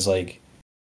 Because like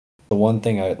the one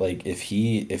thing if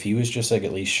he was just like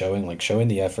at least showing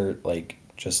the effort, like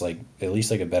just like at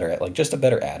least like a better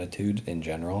attitude in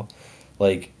general.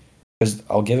 Like, because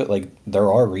I'll give it, like,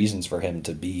 there are reasons for him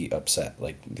to be upset.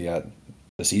 Like, the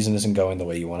season isn't going the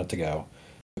way you want it to go.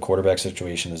 The quarterback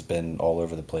situation has been all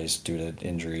over the place due to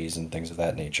injuries and things of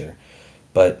that nature.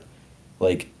 But,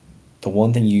 like, the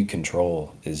one thing you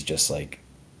control is just, like,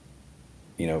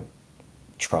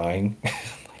 trying.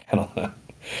 I don't know,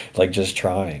 like just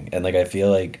trying. And like I feel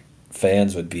like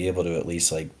fans would be able to at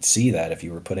least like see that if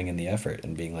you were putting in the effort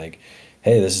and being like,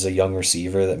 hey, this is a young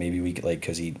receiver that maybe we could like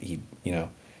because he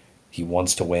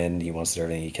wants to win, he wants to do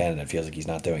everything he can, and it feels like he's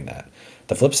not doing that.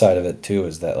 The flip side of it too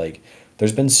is that like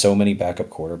there's been so many backup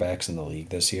quarterbacks in the league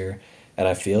this year, and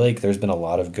I feel like there's been a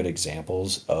lot of good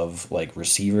examples of like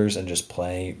receivers and just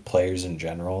players in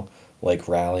general like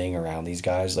rallying around these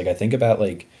guys. Like I think about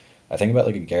like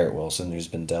a Garrett Wilson who's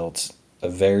been dealt a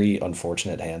very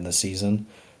unfortunate hand this season.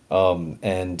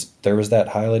 And there was that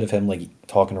highlight of him like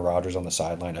talking to Rodgers on the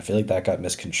sideline. I feel like that got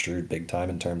misconstrued big time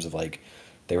in terms of like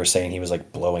they were saying he was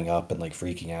like blowing up and like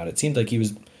freaking out. It seemed like it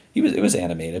was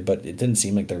animated, but it didn't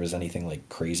seem like there was anything like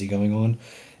crazy going on.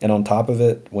 And on top of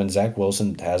it, when Zach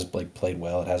Wilson has like played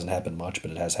well, it hasn't happened much,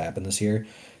 but it has happened this year.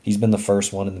 He's been the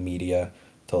first one in the media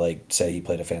to like say he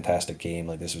played a fantastic game,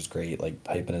 like this was great, like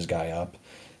hyping his guy up.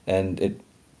 And it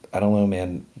I don't know,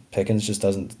 man. Pickens just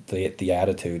doesn't the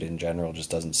attitude in general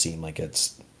just doesn't seem like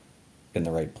it's in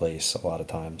the right place a lot of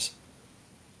times.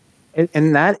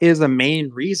 And that is the main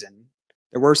reason.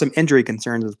 There were some injury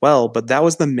concerns as well, but that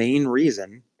was the main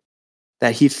reason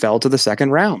that he fell to the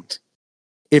second round.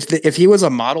 If he was a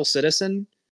model citizen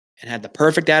and had the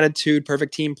perfect attitude,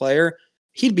 perfect team player,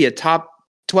 he'd be a top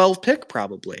 12 pick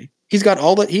probably. He's got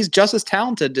all that. He's just as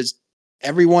talented as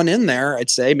everyone in there, I'd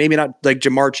say. Maybe not like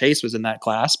Jamar Chase was in that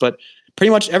class, but pretty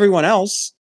much everyone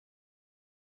else.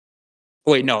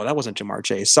 Wait, no, that wasn't Jamar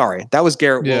Chase. Sorry. That was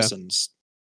Garrett Wilson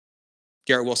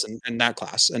in that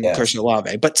class and Christian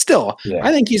Olave. But still, Yeah.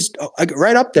 I think he's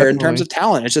right up there in Definitely. terms of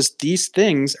talent. It's just these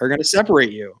things are going to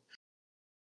separate you.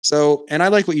 So, and I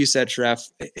like what you said, Shref.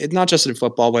 It's not just in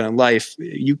football, but in life.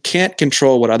 You can't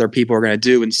control what other people are going to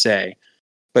do and say,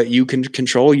 but you can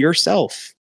control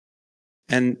yourself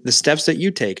and the steps that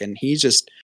you take. And he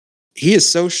is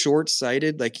so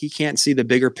short-sighted. Like he can't see the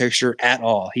bigger picture at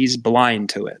all. He's blind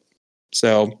to it.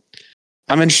 So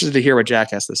I'm interested to hear what Jack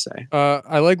has to say.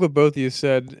 I like what both of you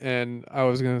said, and I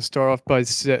was going to start off by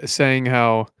saying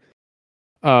how,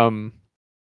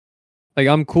 like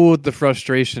I'm cool with the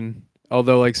frustration,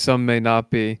 although like some may not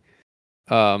be,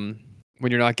 when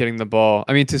you're not getting the ball.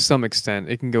 I mean, to some extent,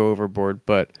 it can go overboard,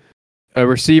 but a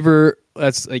receiver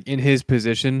that's like in his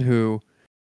position, who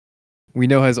we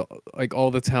know has like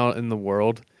all the talent in the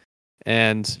world,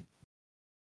 and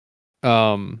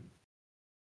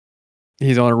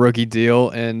he's on a rookie deal,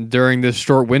 and during this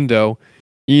short window,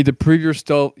 you need to prove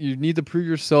yourself. You need to prove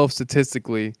yourself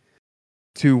statistically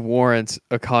to warrant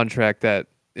a contract that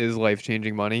is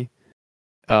life-changing money.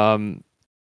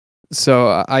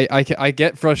 So I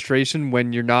get frustration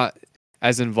when you're not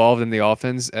as involved in the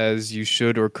offense as you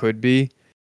should or could be,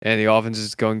 and the offense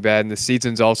is going bad, and the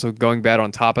season's also going bad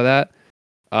on top of that.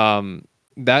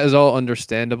 That is all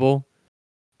understandable.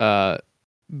 But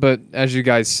as you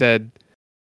guys said,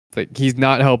 like he's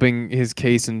not helping his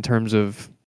case in terms of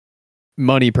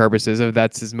money purposes, if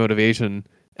that's his motivation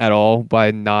at all, by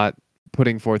not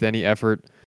putting forth any effort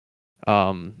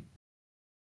on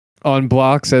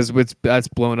blocks as that's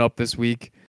blown up this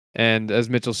week. And as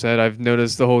Mitchell said, I've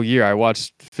noticed the whole year. I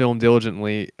watched film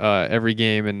diligently every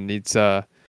game, and it's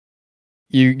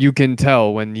you can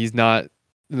tell when he's not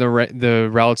the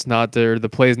route's not there, the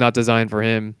play is not designed for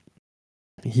him.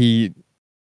 He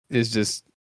is just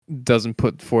doesn't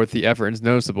put forth the effort, and it's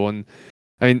noticeable. And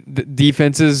I mean, the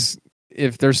defenses,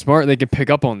 if they're smart, they can pick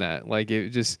up on that. Like it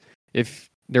just if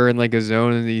they're in like a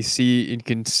zone and you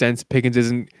can sense Pickens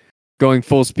isn't going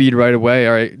full speed right away.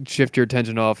 All right, shift your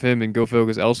attention off him and go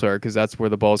focus elsewhere because that's where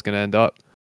the ball's going to end up.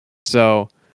 So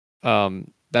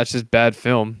that's just bad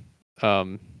film.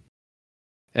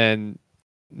 And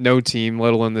no team,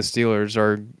 let alone the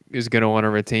Steelers, is going to want to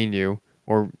retain you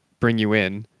or bring you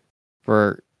in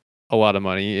for a lot of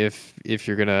money if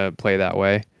you're going to play that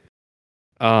way.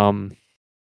 So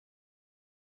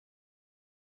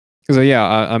yeah,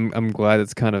 I'm glad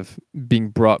it's kind of being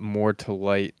brought more to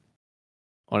light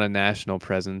on a national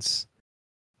presence.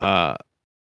 I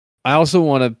also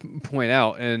want to point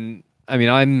out, and I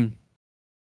mean,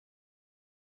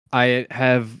 I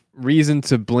have reason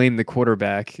to blame the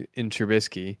quarterback in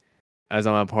Trubisky, as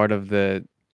I'm a part of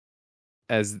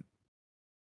as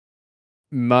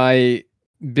my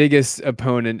biggest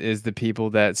opponent is the people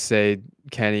that say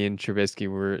Kenny and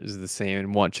Trubisky is the same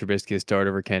and want Trubisky to start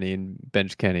over Kenny and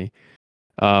bench Kenny.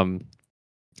 But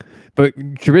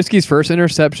Trubisky's first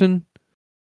interception,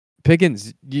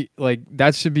 Pickens,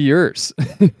 that should be yours.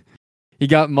 He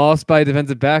got mossed by a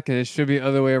defensive back, and it should be the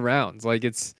other way around. Like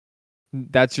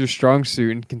that's your strong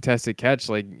suit in contested catch.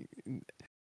 Like,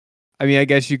 I mean, I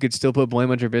guess you could still put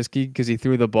blame on Trubisky because he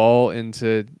threw the ball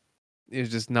into is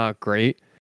just not great.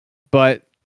 But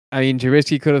I mean,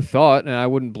 Trubisky could have thought, and I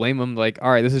wouldn't blame him. Like,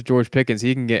 all right, this is George Pickens.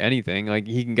 He can get anything. Like,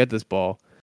 he can get this ball.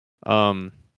 I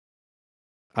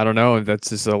don't know if that's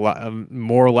just a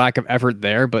more lack of effort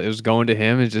there, but it was going to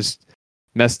him. It just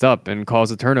messed up and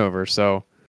caused a turnover. So,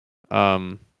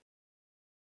 yeah,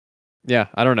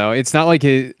 I don't know. It's not like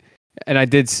and I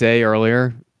did say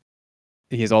earlier,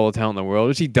 he has all the talent in the world,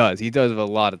 which he does. He does have a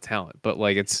lot of talent, but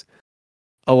like it's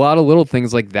a lot of little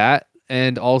things like that.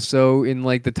 And also in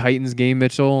like the Titans game,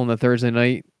 Mitchell, on the Thursday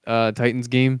night Titans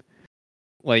game,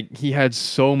 like he had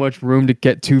so much room to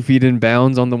get 2 feet in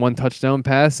bounds on the one touchdown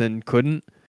pass and couldn't.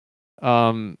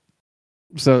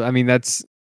 So I mean I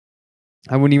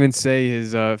wouldn't even say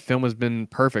his film has been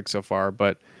perfect so far,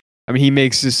 but I mean he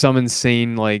makes just some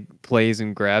insane like plays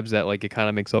and grabs that like it kind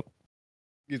of makes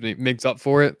up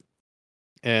for it,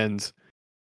 and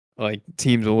like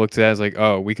teams will look to that as like,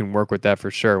 oh, we can work with that for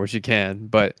sure, which you can,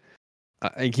 but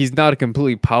he's not a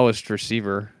completely polished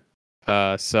receiver,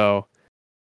 so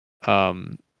I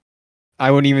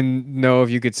wouldn't even know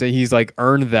if you could say he's like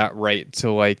earned that right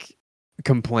to like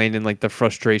complain in like the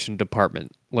frustration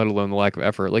department, let alone the lack of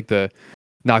effort, like the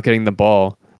not getting the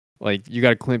ball. Like you got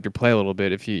to clean up your play a little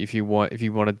bit if you want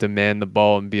to demand the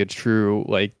ball and be a true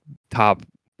like top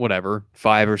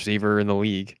 5 receiver in the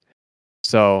league.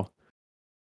 So,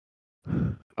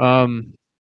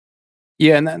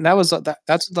 Yeah, and that was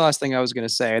that's the last thing I was going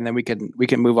to say, and then we can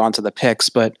move on to the picks.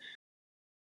 But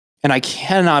and I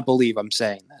cannot believe I'm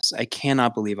saying this. I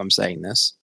cannot believe I'm saying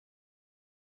this.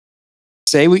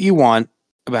 Say what you want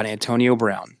about Antonio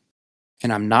Brown,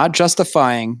 and I'm not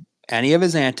justifying any of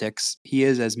his antics. He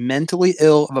is as mentally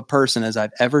ill of a person as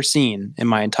I've ever seen in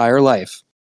my entire life.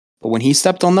 But when he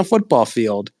stepped on the football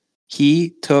field,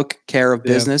 he took care of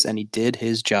business and he did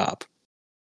his job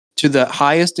to the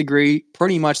highest degree,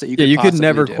 pretty much that you could. Yeah, you could possibly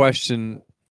never do. question,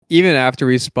 even after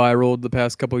he spiraled the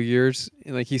past couple of years,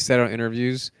 and like he said on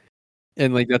interviews,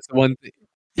 and like that's the one thing.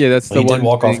 Yeah, that's the He one did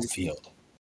walk thing. off the field.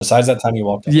 Besides that time he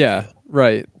walked off the field.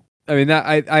 Right. I mean that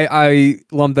I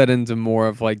lumped that into more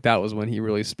of like that was when he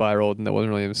really spiraled and that wasn't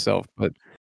really himself. But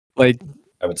like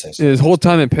I would say so. his whole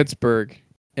time in Pittsburgh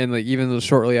and like even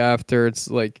shortly after, it's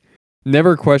like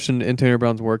never questioned Antonio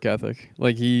Brown's work ethic.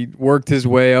 Like he worked his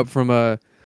way up from a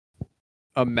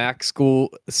MAC school,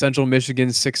 Central Michigan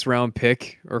 6th round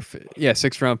pick,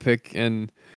 6th round pick,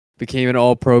 and became an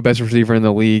all pro best receiver in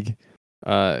the league.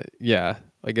 Yeah.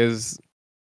 Like it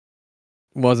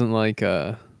wasn't like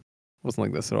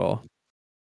this at all.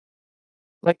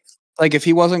 Like if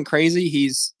he wasn't crazy,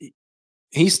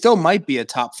 he still might be a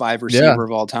top 5 receiver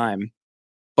of all time.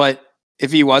 But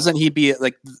if he wasn't, he'd be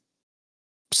like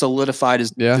solidified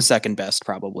as the second best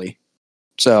probably.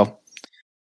 So,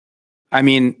 I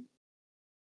mean,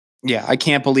 yeah, I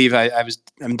can't believe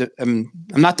I'm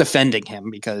not defending him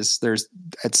because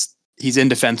he's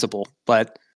indefensible,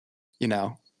 but you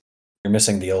know, you're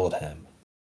missing the old him.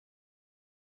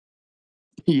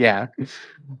 Yeah.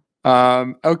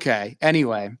 Okay.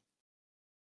 Anyway,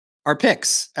 our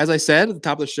picks, as I said at the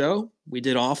top of the show, we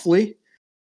did awfully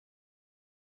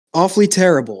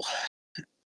terrible.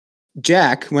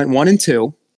 Jack went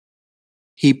 1-2.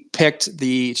 He picked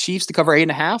the Chiefs to cover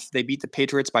 8.5. They beat the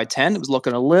Patriots by 10. It was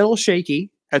looking a little shaky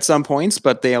at some points,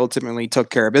 but they ultimately took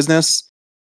care of business.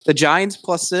 The Giants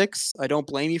 +6. I don't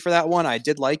blame you for that one. I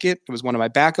did like it. It was one of my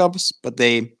backups, but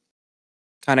they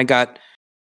kind of got,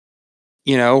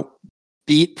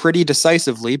 beat pretty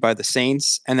decisively by the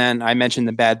Saints. And then I mentioned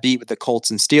the bad beat with the Colts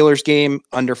and Steelers game,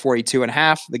 under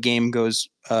 42.5. The game goes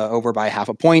over by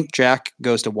 0.5 point. Jack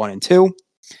goes to 1-2.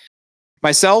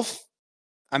 Myself,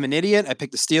 I'm an idiot. I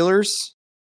picked the Steelers.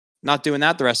 Not doing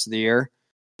that the rest of the year.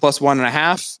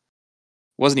 +1.5.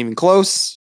 Wasn't even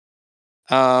close.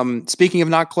 Speaking of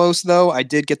not close, though, I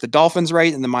did get the Dolphins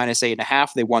right in the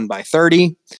 -8.5. They won by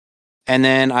 30. And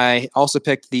then I also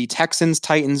picked the Texans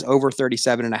Titans over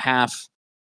 37.5.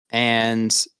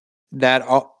 And that,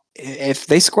 if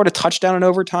they scored a touchdown in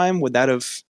overtime, would that have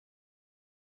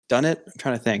done it? I'm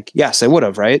trying to think. Yes, it would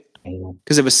have, right?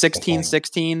 Because it was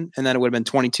 16-16, and then it would have been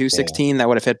 22-16. That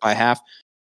would have hit by half.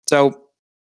 So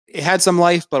it had some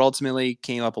life, but ultimately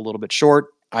came up a little bit short.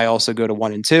 I also go to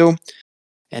 1-2.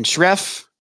 And Schreff,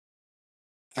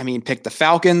 picked the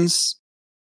Falcons.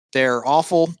 They're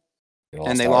awful.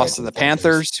 And they lost to the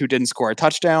Panthers, who didn't score a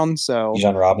touchdown. So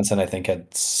Bijan Robinson, I think,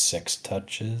 had 6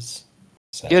 touches.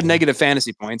 He had negative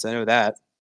fantasy points. I know that.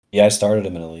 Yeah, I started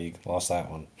him in a league. Lost that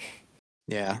one.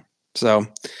 Yeah. So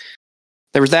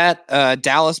there was that.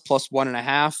 Dallas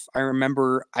 +1.5. I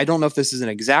remember, I don't know if this is an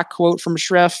exact quote from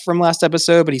Schreff from last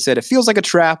episode, but he said, "It feels like a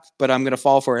trap, but I'm going to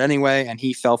fall for it anyway." And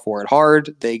he fell for it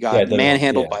hard. They got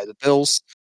manhandled by the Bills.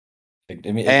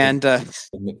 I mean, And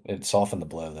it softened the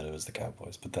blow that it was the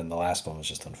Cowboys, but then the last one was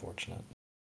just unfortunate.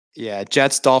 yeah,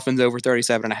 Jets, Dolphins over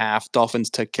 37.5. Dolphins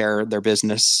took care of their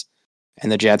business,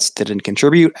 and the Jets didn't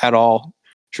contribute at all.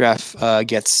 Treff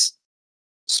gets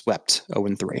swept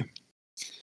 0-3.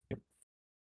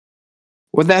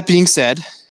 With that being said,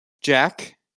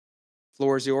 Jack,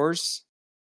 floor is yours.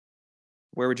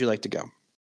 Where would you like to go?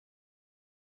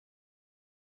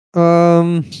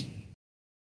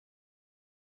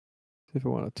 If I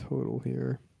want a total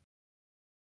here.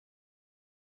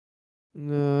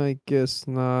 No, I guess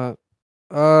not.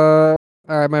 All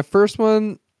right, my first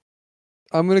one,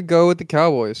 I'm gonna go with the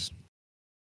Cowboys.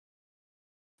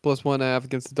 +1.5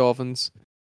 against the Dolphins.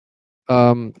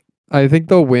 I think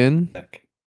they'll win.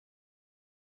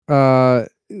 Uh,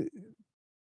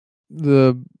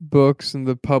 the books and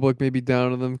the public may be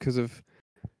down on them because of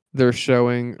their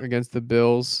showing against the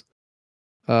Bills.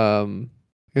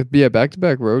 It'd be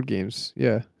back-to-back road games.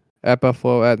 Yeah, at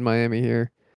Buffalo, at Miami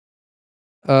here.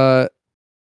 I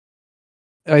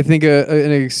think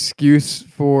an excuse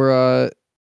for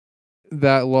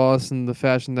that loss in the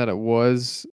fashion that it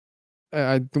was,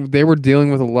 they were dealing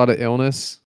with a lot of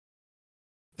illness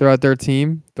throughout their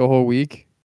team the whole week,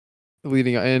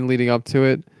 leading up to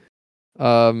it.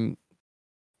 I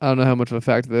don't know how much of a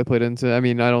factor they played into it. I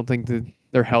mean, I don't think that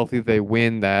they're healthy. They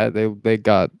win that. They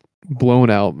got blown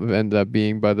out, ended up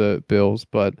being by the Bills,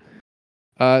 but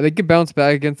they could bounce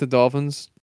back against the Dolphins.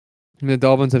 I mean, the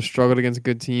Dolphins have struggled against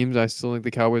good teams. I still think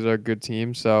the Cowboys are a good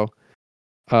team. So,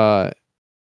 and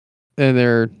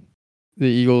the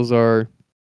Eagles are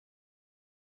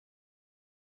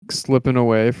slipping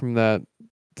away from that.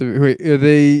 Wait,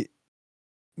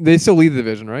 they still lead the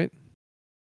division, right?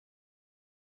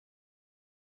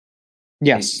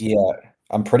 Yes. Yeah,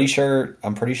 I'm pretty sure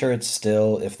it's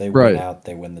still, if they win Right. out,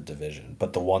 they win the division.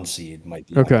 But the 1 seed might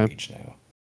be Okay. out of reach now.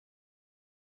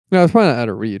 No, it's probably not out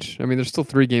of reach. I mean, there's still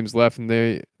 3 games left, and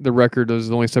the record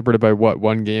is only separated by what,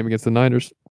 1 game against the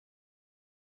Niners.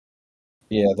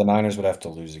 Yeah, the Niners would have to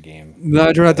lose a game. The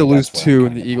Niners would I have to think lose that's where I'm 2,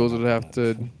 and kinda the Eagles hung would up have on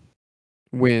it. to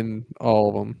win all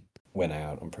of them. Win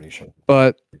out, I'm pretty sure.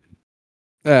 But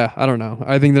yeah, I don't know.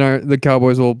 I think the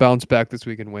Cowboys will bounce back this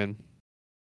week and win.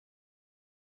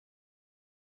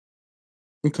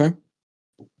 Okay.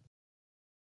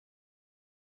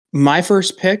 My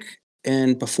first pick,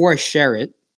 and before I share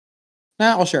it,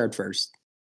 I'll share it first.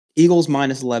 Eagles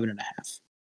 -11.5.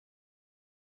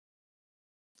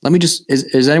 Let me just,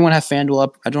 does anyone have FanDuel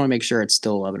up? I just want to make sure it's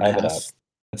still 11.5. I have it up.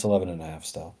 It's 11.5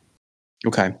 still.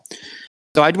 Okay.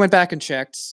 So I went back and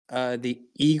checked. The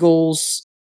Eagles,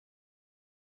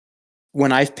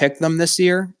 when I've picked them this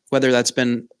year, whether that's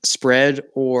been spread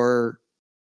or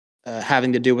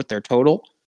having to do with their total,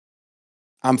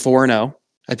 I'm 4-0.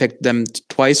 I picked them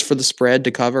twice for the spread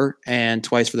to cover and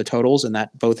twice for the totals, and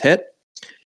that both hit.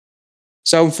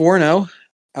 So I'm 4-0.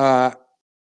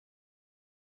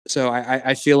 So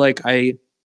I feel like I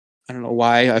don't know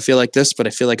why I feel like this, but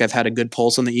I feel like I've had a good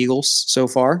pulse on the Eagles so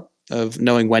far of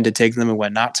knowing when to take them and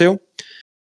when not to.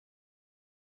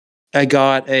 I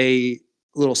got a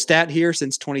little stat here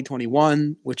since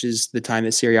 2021, which is the time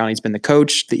that Sirianni's been the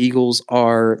coach. The Eagles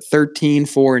are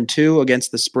 13-4-2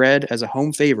 against the spread as a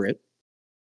home favorite.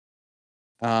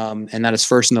 And that is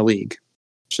first in the league.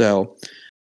 So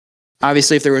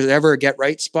obviously, if there was ever a get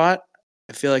right spot,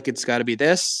 I feel like it's got to be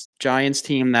this Giants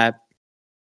team that,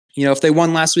 you know, if they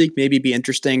won last week, maybe it'd be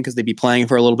interesting because they'd be playing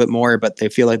for a little bit more, but they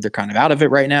feel like they're kind of out of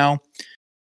it right now.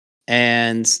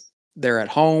 And they're at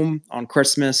home on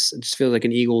Christmas. It just feels like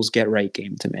an Eagles get right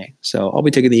game to me. So I'll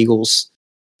be taking the Eagles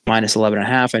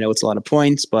 -11.5. I know it's a lot of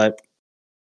points, but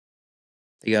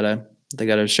they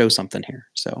gotta show something here.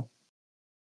 So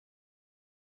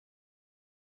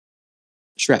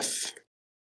Schreff.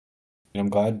 I'm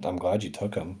glad you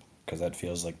took them, because that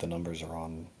feels like the numbers are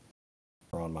on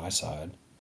my side.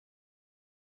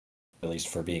 At least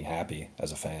for being happy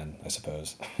as a fan, I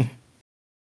suppose.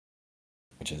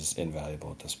 Which is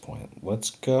invaluable at this point. Let's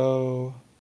go.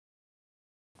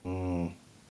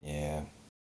 Yeah.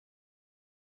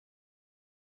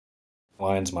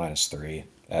 Lions -3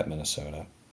 at Minnesota.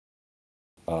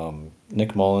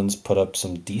 Nick Mullins put up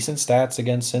some decent stats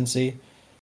against Cincy.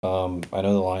 I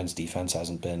know the Lions defense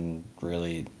hasn't been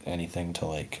really anything to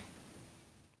like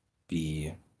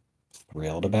be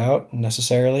thrilled about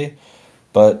necessarily,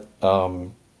 but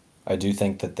I do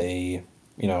think that they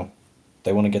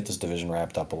want to get this division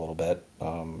wrapped up a little bit.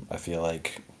 I feel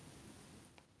like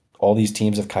all these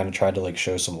teams have kind of tried to like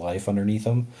show some life underneath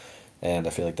them, and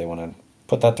I feel like they want to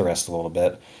put that to rest a little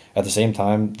bit. At the same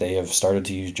time, they have started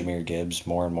to use Jahmyr Gibbs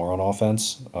more and more on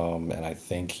offense, and I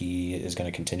think he is going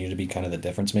to continue to be kind of the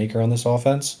difference maker on this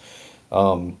offense.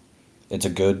 It's a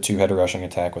good two-header rushing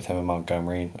attack with him and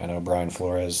Montgomery. I know Brian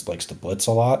Flores likes to blitz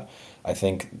a lot. I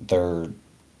think they're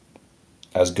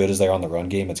as good as they are on the run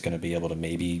game. It's going to be able to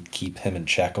maybe keep him in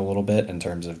check a little bit in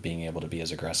terms of being able to be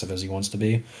as aggressive as he wants to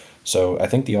be. So I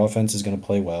think the offense is going to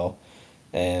play well.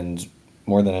 And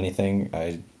more than anything,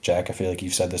 Jack, I feel like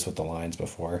you've said this with the Lions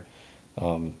before,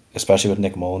 especially with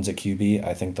Nick Mullins at QB.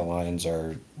 I think the Lions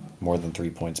are more than 3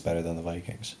 points better than the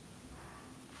Vikings.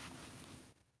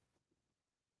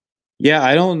 Yeah,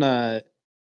 I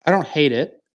don't hate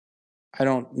it. I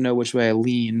don't know which way I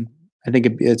lean. I think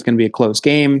it's going to be a close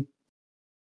game.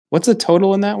 What's the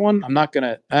total in that one? I'm not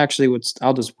gonna actually.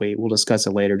 I'll just wait. We'll discuss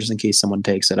it later, just in case someone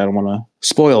takes it. I don't want to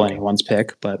spoil anyone's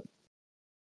pick, but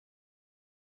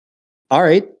all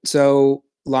right. So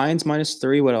Lions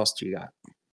 -3. What else do you got?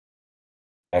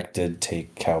 Jack did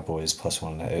take Cowboys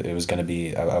 +1. It was going to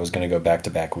be. I was going to go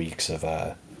back-to-back weeks of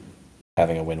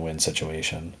having a win-win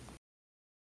situation,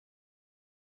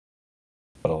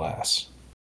 but alas.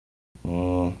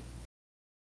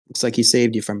 Looks like he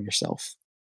saved you from yourself.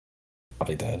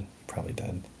 Probably dead.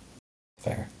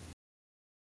 Fair.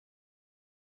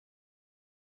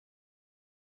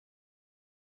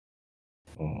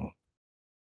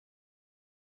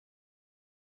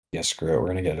 Yeah, screw it. We're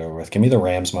gonna get it over with. Give me the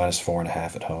Rams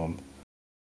 -4.5 at home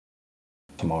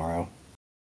tomorrow.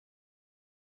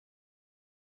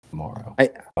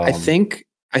 I think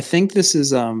this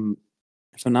is if I'm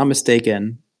not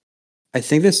mistaken, I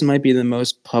think this might be the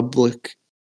most public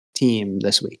team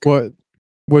this week. What?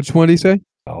 Which one do you say?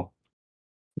 Oh,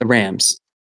 The Rams.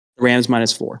 The Rams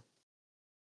 -4.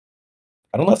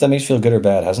 I don't know if that makes you feel good or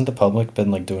bad. Hasn't the public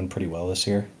been like doing pretty well this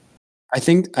year? I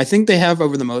think they have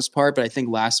over the most part, but I think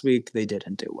last week they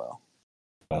didn't do well.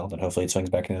 Well, then hopefully it swings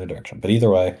back in the other direction. But either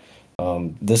way,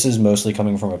 this is mostly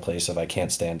coming from a place of I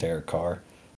can't stand Derek Carr.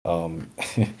 On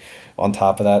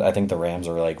top of that, I think the Rams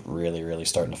are like really, really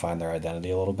starting to find their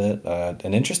identity a little bit.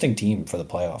 An interesting team for the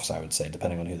playoffs, I would say,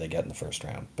 depending on who they get in the first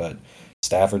round. But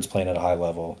Stafford's playing at a high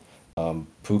level.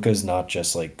 Puka's not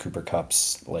just like Cooper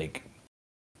Kupp's like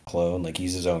clone. Like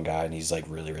he's his own guy, and he's like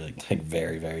really, really like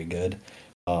very, very good.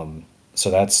 So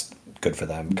that's good for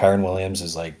them. Kyron Williams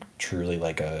is like truly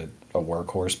like a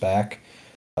workhorse back,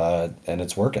 and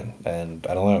it's working. And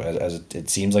I don't know, as it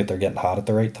seems like they're getting hot at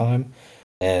the right time.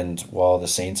 And while the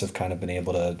Saints have kind of been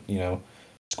able to,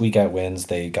 squeak out wins,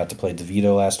 they got to play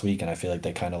DeVito last week, and I feel like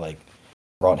they kind of like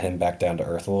brought him back down to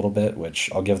earth a little bit, which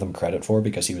I'll give them credit for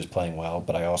because he was playing well.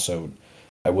 But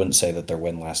I wouldn't say that their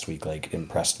win last week like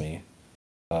impressed me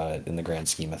in the grand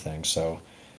scheme of things. So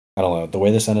I don't know. The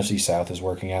way this NFC South is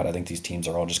working out, I think these teams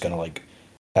are all just going to like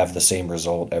have the same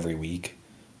result every week,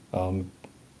 kind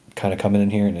of coming in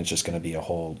here, and it's just going to be a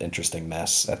whole interesting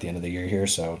mess at the end of the year here.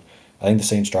 So I think the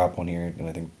Saints drop one here, and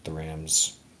I think the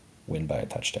Rams win by a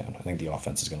touchdown. I think the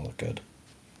offense is going to look good.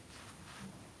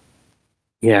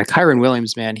 Yeah, Kyron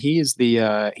Williams, man, he's the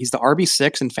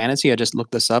RB6 in fantasy. I just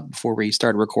looked this up before we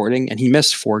started recording, and he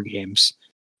missed 4 games.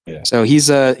 Yeah. So he's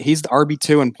the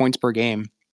RB2 in points per game.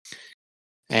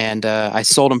 And I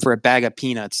sold him for a bag of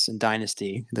peanuts in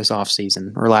Dynasty this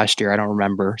offseason or last year. I don't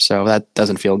remember. So that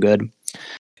doesn't feel good.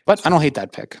 But I don't hate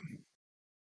that pick.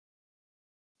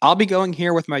 I'll be going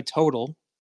here with my total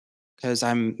because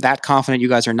I'm that confident you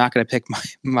guys are not going to pick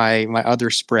my other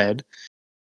spread.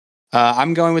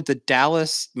 I'm going with the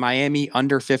Dallas Miami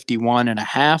under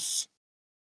 51.5.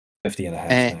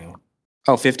 50.5 now.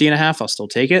 Oh, 50.5. I'll still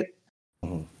take it.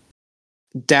 Mm-hmm.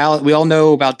 Dallas. We all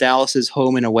know about Dallas's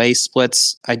home and away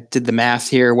splits. I did the math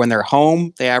here. When they're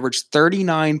home, they average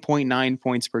 39.9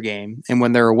 points per game, and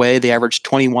when they're away, they average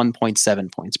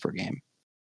 21.7 points per game.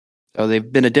 So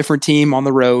they've been a different team on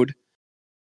the road.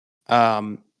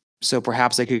 So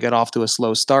perhaps they could get off to a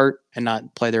slow start and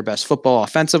not play their best football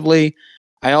offensively.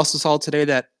 I also saw today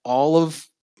that all of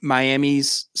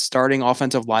Miami's starting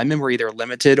offensive linemen were either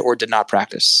limited or did not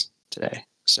practice today.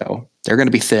 So they're going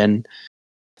to be thin.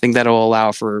 I think that'll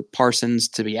allow for Parsons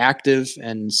to be active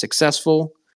and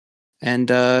successful. And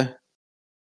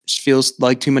just feels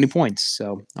like too many points.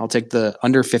 So I'll take the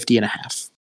under 50.5.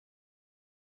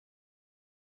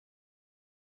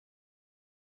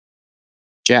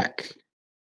 Jack.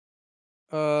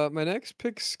 My next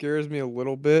pick scares me a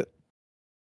little bit.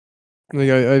 Like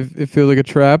it feels like a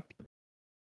trap.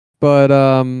 But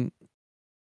I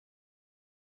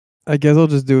guess I'll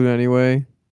just do it anyway.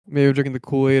 Maybe I'm drinking the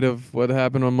Kool-Aid of what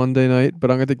happened on Monday night, but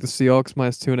I'm gonna take the Seahawks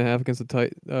 -2.5 against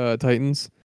the Titans.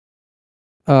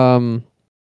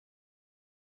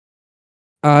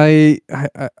 I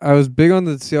was big on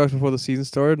the Seahawks before the season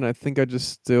started, and I think I just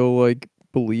still like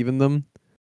believe in them.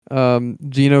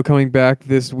 Geno coming back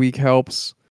this week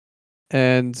helps,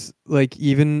 and like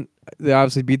even they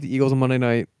obviously beat the Eagles on Monday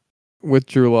night with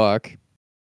Drew Lock.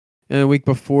 And the week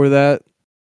before that,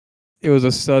 it was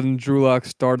a sudden Drew Lock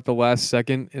start at the last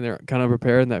second, and they're kind of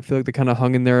prepared. And I feel like they kind of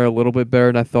hung in there a little bit better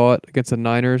than I thought against the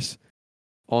Niners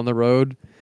on the road.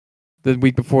 The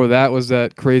week before that was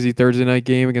that crazy Thursday night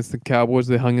game against the Cowboys.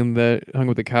 They hung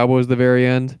with the Cowboys at the very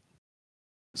end.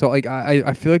 So like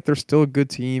I feel like they're still a good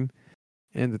team,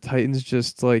 and the Titans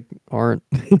just like aren't.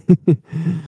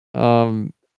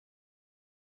 um,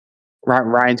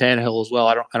 Ryan Tannehill as well.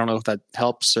 I don't know if that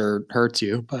helps or hurts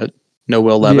you, but no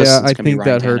Will Levis. yeah, It's I going to be think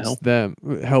Ryan that hurts Tannehill. them.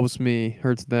 It helps me,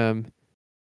 hurts them.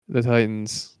 The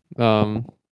Titans. Although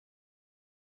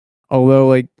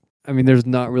like I mean, there's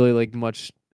not really like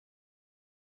much.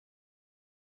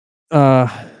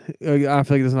 I feel like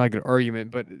there's not a good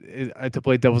argument, but to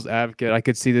play devil's advocate, I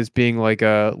could see this being like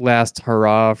a last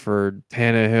hurrah for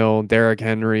Tannehill, Derrick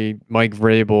Henry, Mike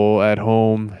Vrabel at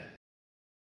home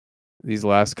these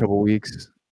last couple weeks.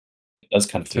 It does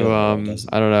kind of feel To that way,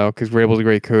 doesn't I it? don't know, because Vrabel's a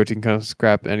great coach and kind of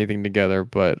scrap anything together,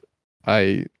 but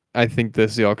I I think the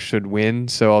Seahawks should win,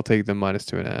 so I'll take them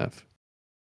 -2.5.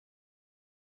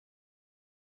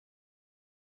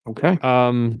 Okay.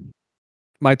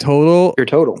 My total. Your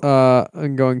total.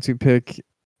 I'm going to pick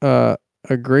a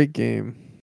great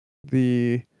game.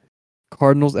 The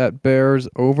Cardinals at Bears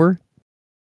over.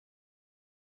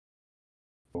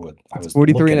 I It's was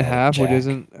 43 looking and a at it, half, which Jack.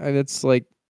 isn't, it's like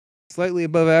slightly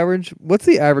above average. What's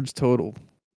the average total?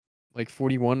 Like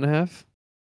 41 and a half?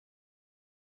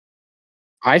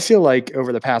 I feel like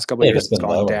over the past couple I of feel like years, it's it's been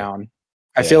gone lower. down.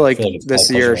 I Yeah, feel I like feel like it's this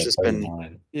probably year closer has to like just been,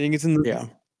 39. You think it's in the, yeah.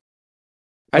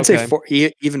 I'd say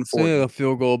okay. even So yeah, 40. a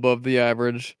field goal above the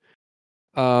average.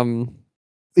 Um,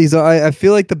 I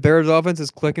feel like the Bears offense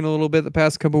is clicking a little bit the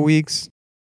past couple weeks.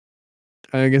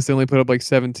 I guess they only put up like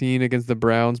 17 against the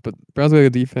Browns, but Browns got a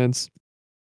good defense.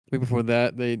 Week before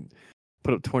that, they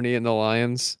put up 28 in the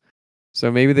Lions.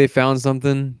 So maybe they found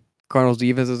something. Cardinals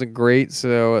defense isn't great,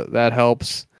 so that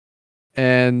helps.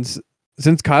 And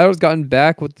since Kyler's gotten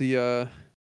back with the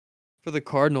for the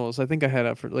Cardinals, I think I had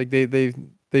up for like they've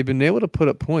been able to put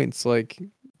up points, like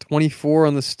 24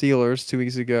 on the Steelers 2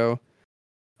 weeks ago.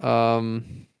 I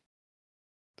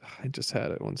just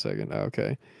had it 1 second.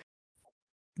 Okay.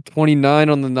 29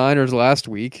 on the Niners last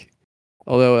week.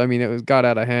 Although I mean it got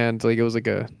out of hand. Like it was like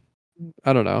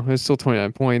I don't know. It was still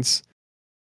 29 points.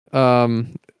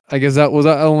 I guess that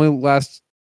only last.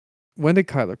 When did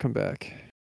Kyler come back?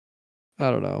 I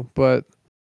don't know, but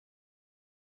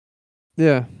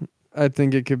yeah, I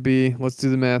think it could be. Let's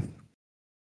do the math.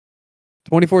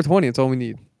 24-20. It's all we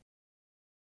need.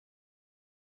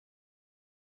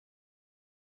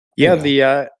 Yeah,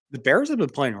 There you the Bears have been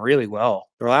playing really well.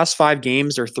 Their last 5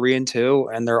 games are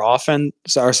 3-2, and their offense,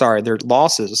 sorry, their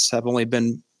losses have only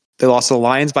been they lost to the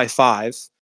Lions by 5,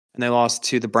 and they lost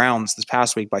to the Browns this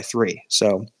past week by 3.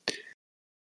 So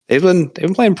they've been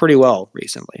playing pretty well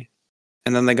recently.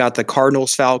 And then they got the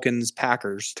Cardinals, Falcons,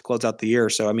 Packers to close out the year.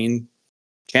 So I mean,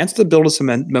 chance to build some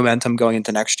momentum going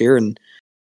into next year, and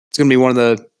it's going to be one of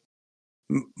the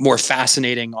more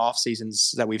fascinating off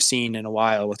seasons that we've seen in a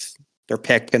while with their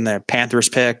pick and the Panthers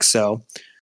pick. So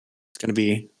it's going to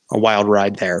be a wild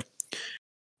ride there.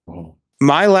 go.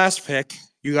 My last pick,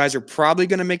 you guys are probably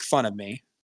going to make fun of me,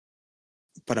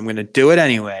 but I'm going to do it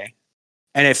anyway.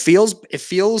 And it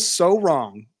feels so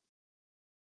wrong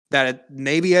that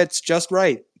maybe it's just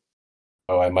right.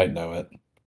 Oh, I might know it.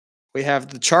 We have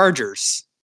the Chargers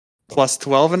plus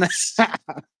 12 and a half.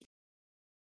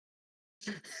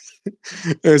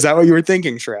 Is that what you were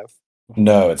thinking, Trev?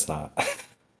 No, it's not.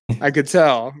 I could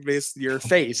tell based your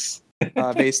face,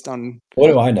 based on What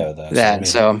do I know though? So let that. me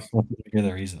So, hear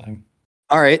the reasoning.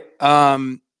 all right.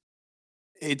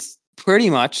 It's pretty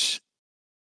much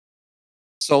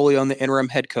solely on the interim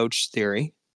head coach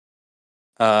theory.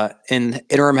 In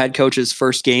interim head coach's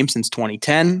first game since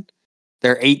 2010,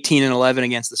 they're 18-11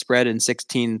 against the spread and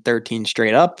 16-13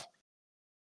 straight up.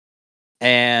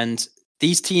 And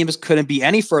these teams couldn't be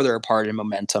any further apart in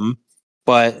momentum,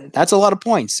 but that's a lot of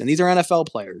points. And these are NFL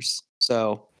players.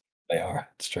 So They are.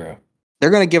 It's true.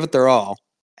 they're going to give it their all.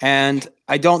 And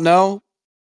I don't know,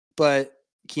 but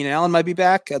Keenan Allen might be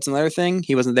back. That's another thing.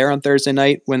 He wasn't there on Thursday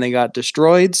night when they got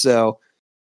destroyed. So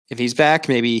if he's back,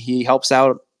 maybe he helps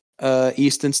out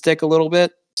Easton Stick a little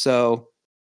bit. So,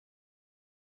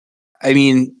 I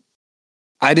mean,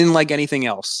 I didn't like anything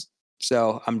else.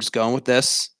 So I'm just going with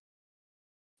this.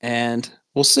 And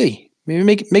we'll see. Maybe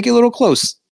make it a little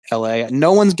close, LA.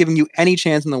 No one's giving you any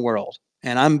chance in the world.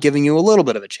 And I'm giving you a little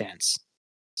bit of a chance.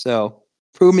 So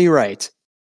prove me right.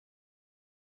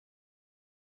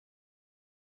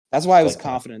 That's why I was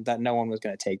confident that no one was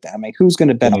going to take that. I'm like, who's going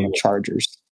to bet on the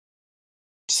Chargers?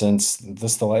 Since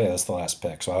this the that's the last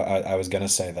pick, so I was gonna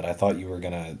say that I thought you were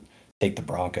gonna take the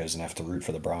Broncos and have to root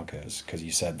for the Broncos because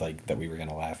you said like that we were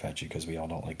gonna laugh at you because we all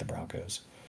don't like the Broncos.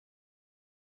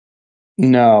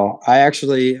 No, I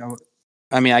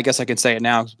mean, I guess I could say it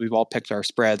now because we've all picked our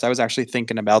spreads. I was actually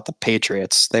thinking about the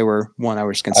Patriots. They were one I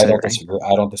was considering.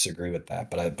 I don't disagree with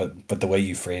that, but the way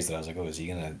you phrased it, I was like, oh, is he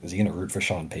gonna root for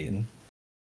Sean Payton?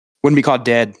 Wouldn't be caught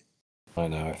dead. I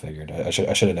know. I figured. I should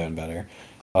have known better.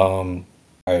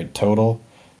 All right, total.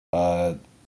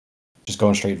 Just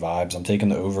going straight vibes. I'm taking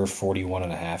the over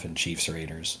 41.5 in Chiefs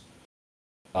Raiders.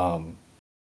 I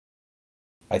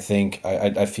think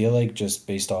I feel like just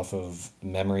based off of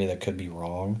memory that could be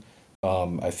wrong.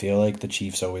 I feel like the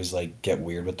Chiefs always like get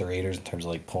weird with the Raiders in terms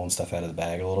of like pulling stuff out of the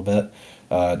bag a little bit.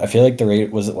 I feel like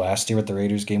was it last year with the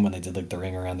Raiders game when they did like the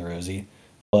ring around the rosy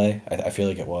play? I feel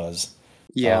like it was.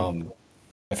 Yeah.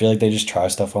 I feel like they just try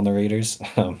stuff on the Raiders.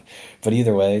 But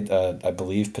either way, I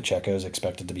believe Pacheco is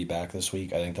expected to be back this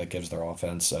week. I think that gives their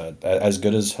offense, as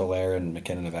good as Hilaire and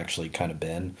McKinnon have actually kind of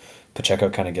been, Pacheco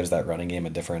kind of gives that running game a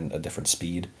different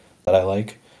speed that I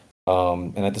like.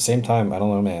 And at the same time, I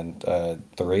don't know, man.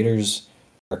 The Raiders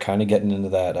are kind of getting into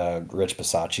that Rich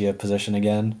Bisaccia position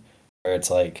again, where it's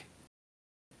like,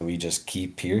 do we just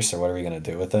keep Pierce or what are we gonna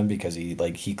do with him? Because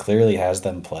he clearly has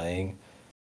them playing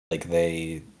like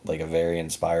a very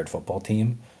inspired football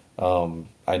team.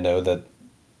 I know that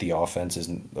the offense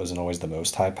wasn't always the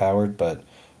most high powered, but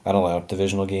I don't know.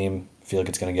 Divisional game, I feel like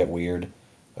it's gonna get weird,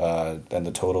 and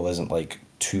the total isn't like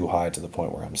too high to the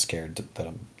point where I'm scared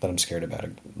that I'm scared about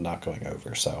it not going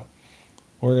over. So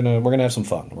we're gonna have some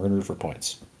fun. We're gonna root for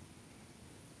points.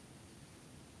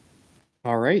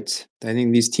 All right. I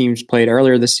think these teams played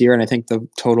earlier this year, and I think the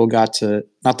total got to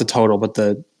not the total, but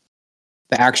the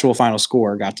actual final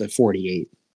score got to 48.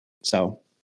 So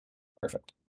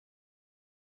Perfect.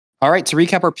 All right, to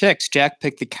recap our picks, Jack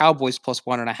picked the Cowboys plus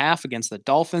 1.5 against the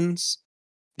Dolphins,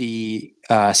 the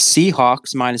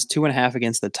Seahawks minus 2.5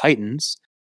 against the Titans,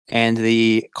 and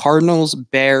the Cardinals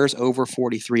Bears over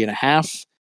 43.5.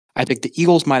 I picked the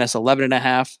Eagles minus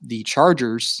 11.5, the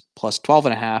Chargers plus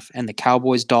 12.5, and the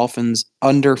Cowboys Dolphins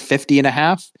under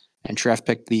 50.5. And Trev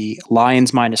picked the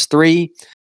Lions minus 3,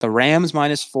 the Rams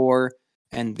minus 4,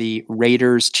 and the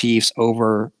Raiders Chiefs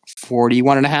over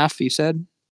 41.5. You said?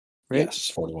 Right?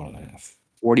 Yes, 41.5.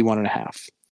 41.5.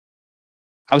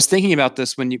 I was thinking about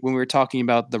this when we were talking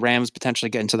about the Rams potentially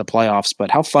getting to the playoffs, but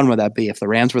how fun would that be if the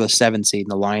Rams were the 7 seed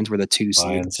and the Lions were the 2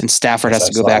 seed, and Stafford has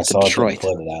to go back to Detroit?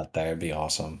 Floated out there, it'd be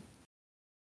awesome.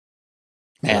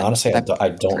 Man, and honestly, I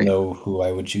don't know who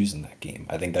I would choose in that game.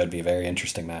 I think that would be a very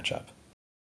interesting matchup.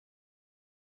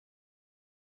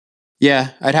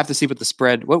 Yeah, I'd have to see what the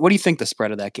spread. What do you think the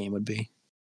spread of that game would be?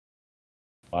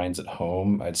 Lions at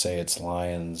home, I'd say it's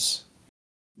Lions.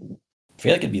 I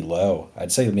feel like it'd be low.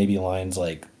 I'd say maybe Lions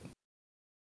like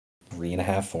 3.5,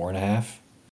 4.5. I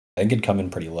think it'd come in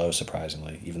pretty low,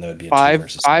 surprisingly, even though it'd be a 5 2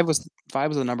 versus 5 was 5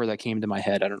 was the number that came to my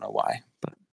head. I don't know why,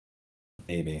 but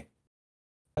maybe.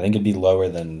 I think it'd be lower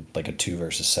than like a 2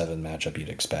 versus 7 matchup you'd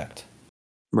expect.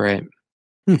 Right.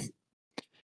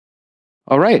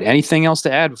 All right. Anything else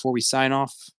to add before we sign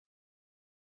off?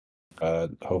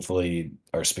 Hopefully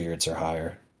our spirits are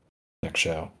higher next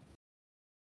show.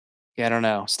 Yeah, I don't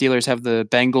know. Steelers have the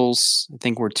Bengals. I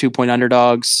think we're 2-point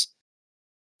underdogs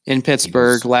in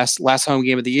Pittsburgh. Eagles. Last home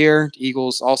game of the year.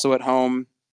 Eagles also at home.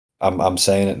 I'm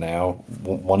saying it now.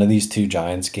 One of these 2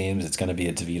 Giants games, it's going to be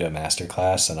a DeVito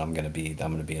masterclass, and I'm going to be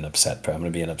an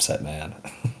upset man.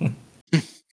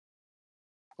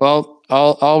 Well,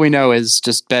 all we know is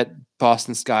just bet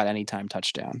Boston Scott anytime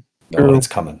touchdown. No, it's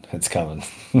coming. It's coming.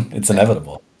 It's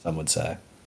inevitable, some would say.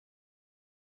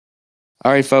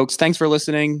 All right, folks. Thanks for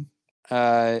listening.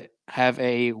 Have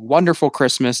a wonderful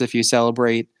Christmas if you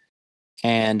celebrate,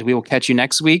 and we will catch you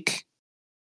next week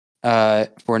for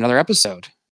another episode.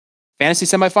 Fantasy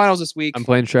semifinals this week. I'm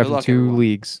playing Trev in 2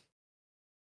 leagues.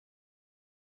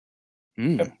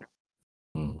 Yep.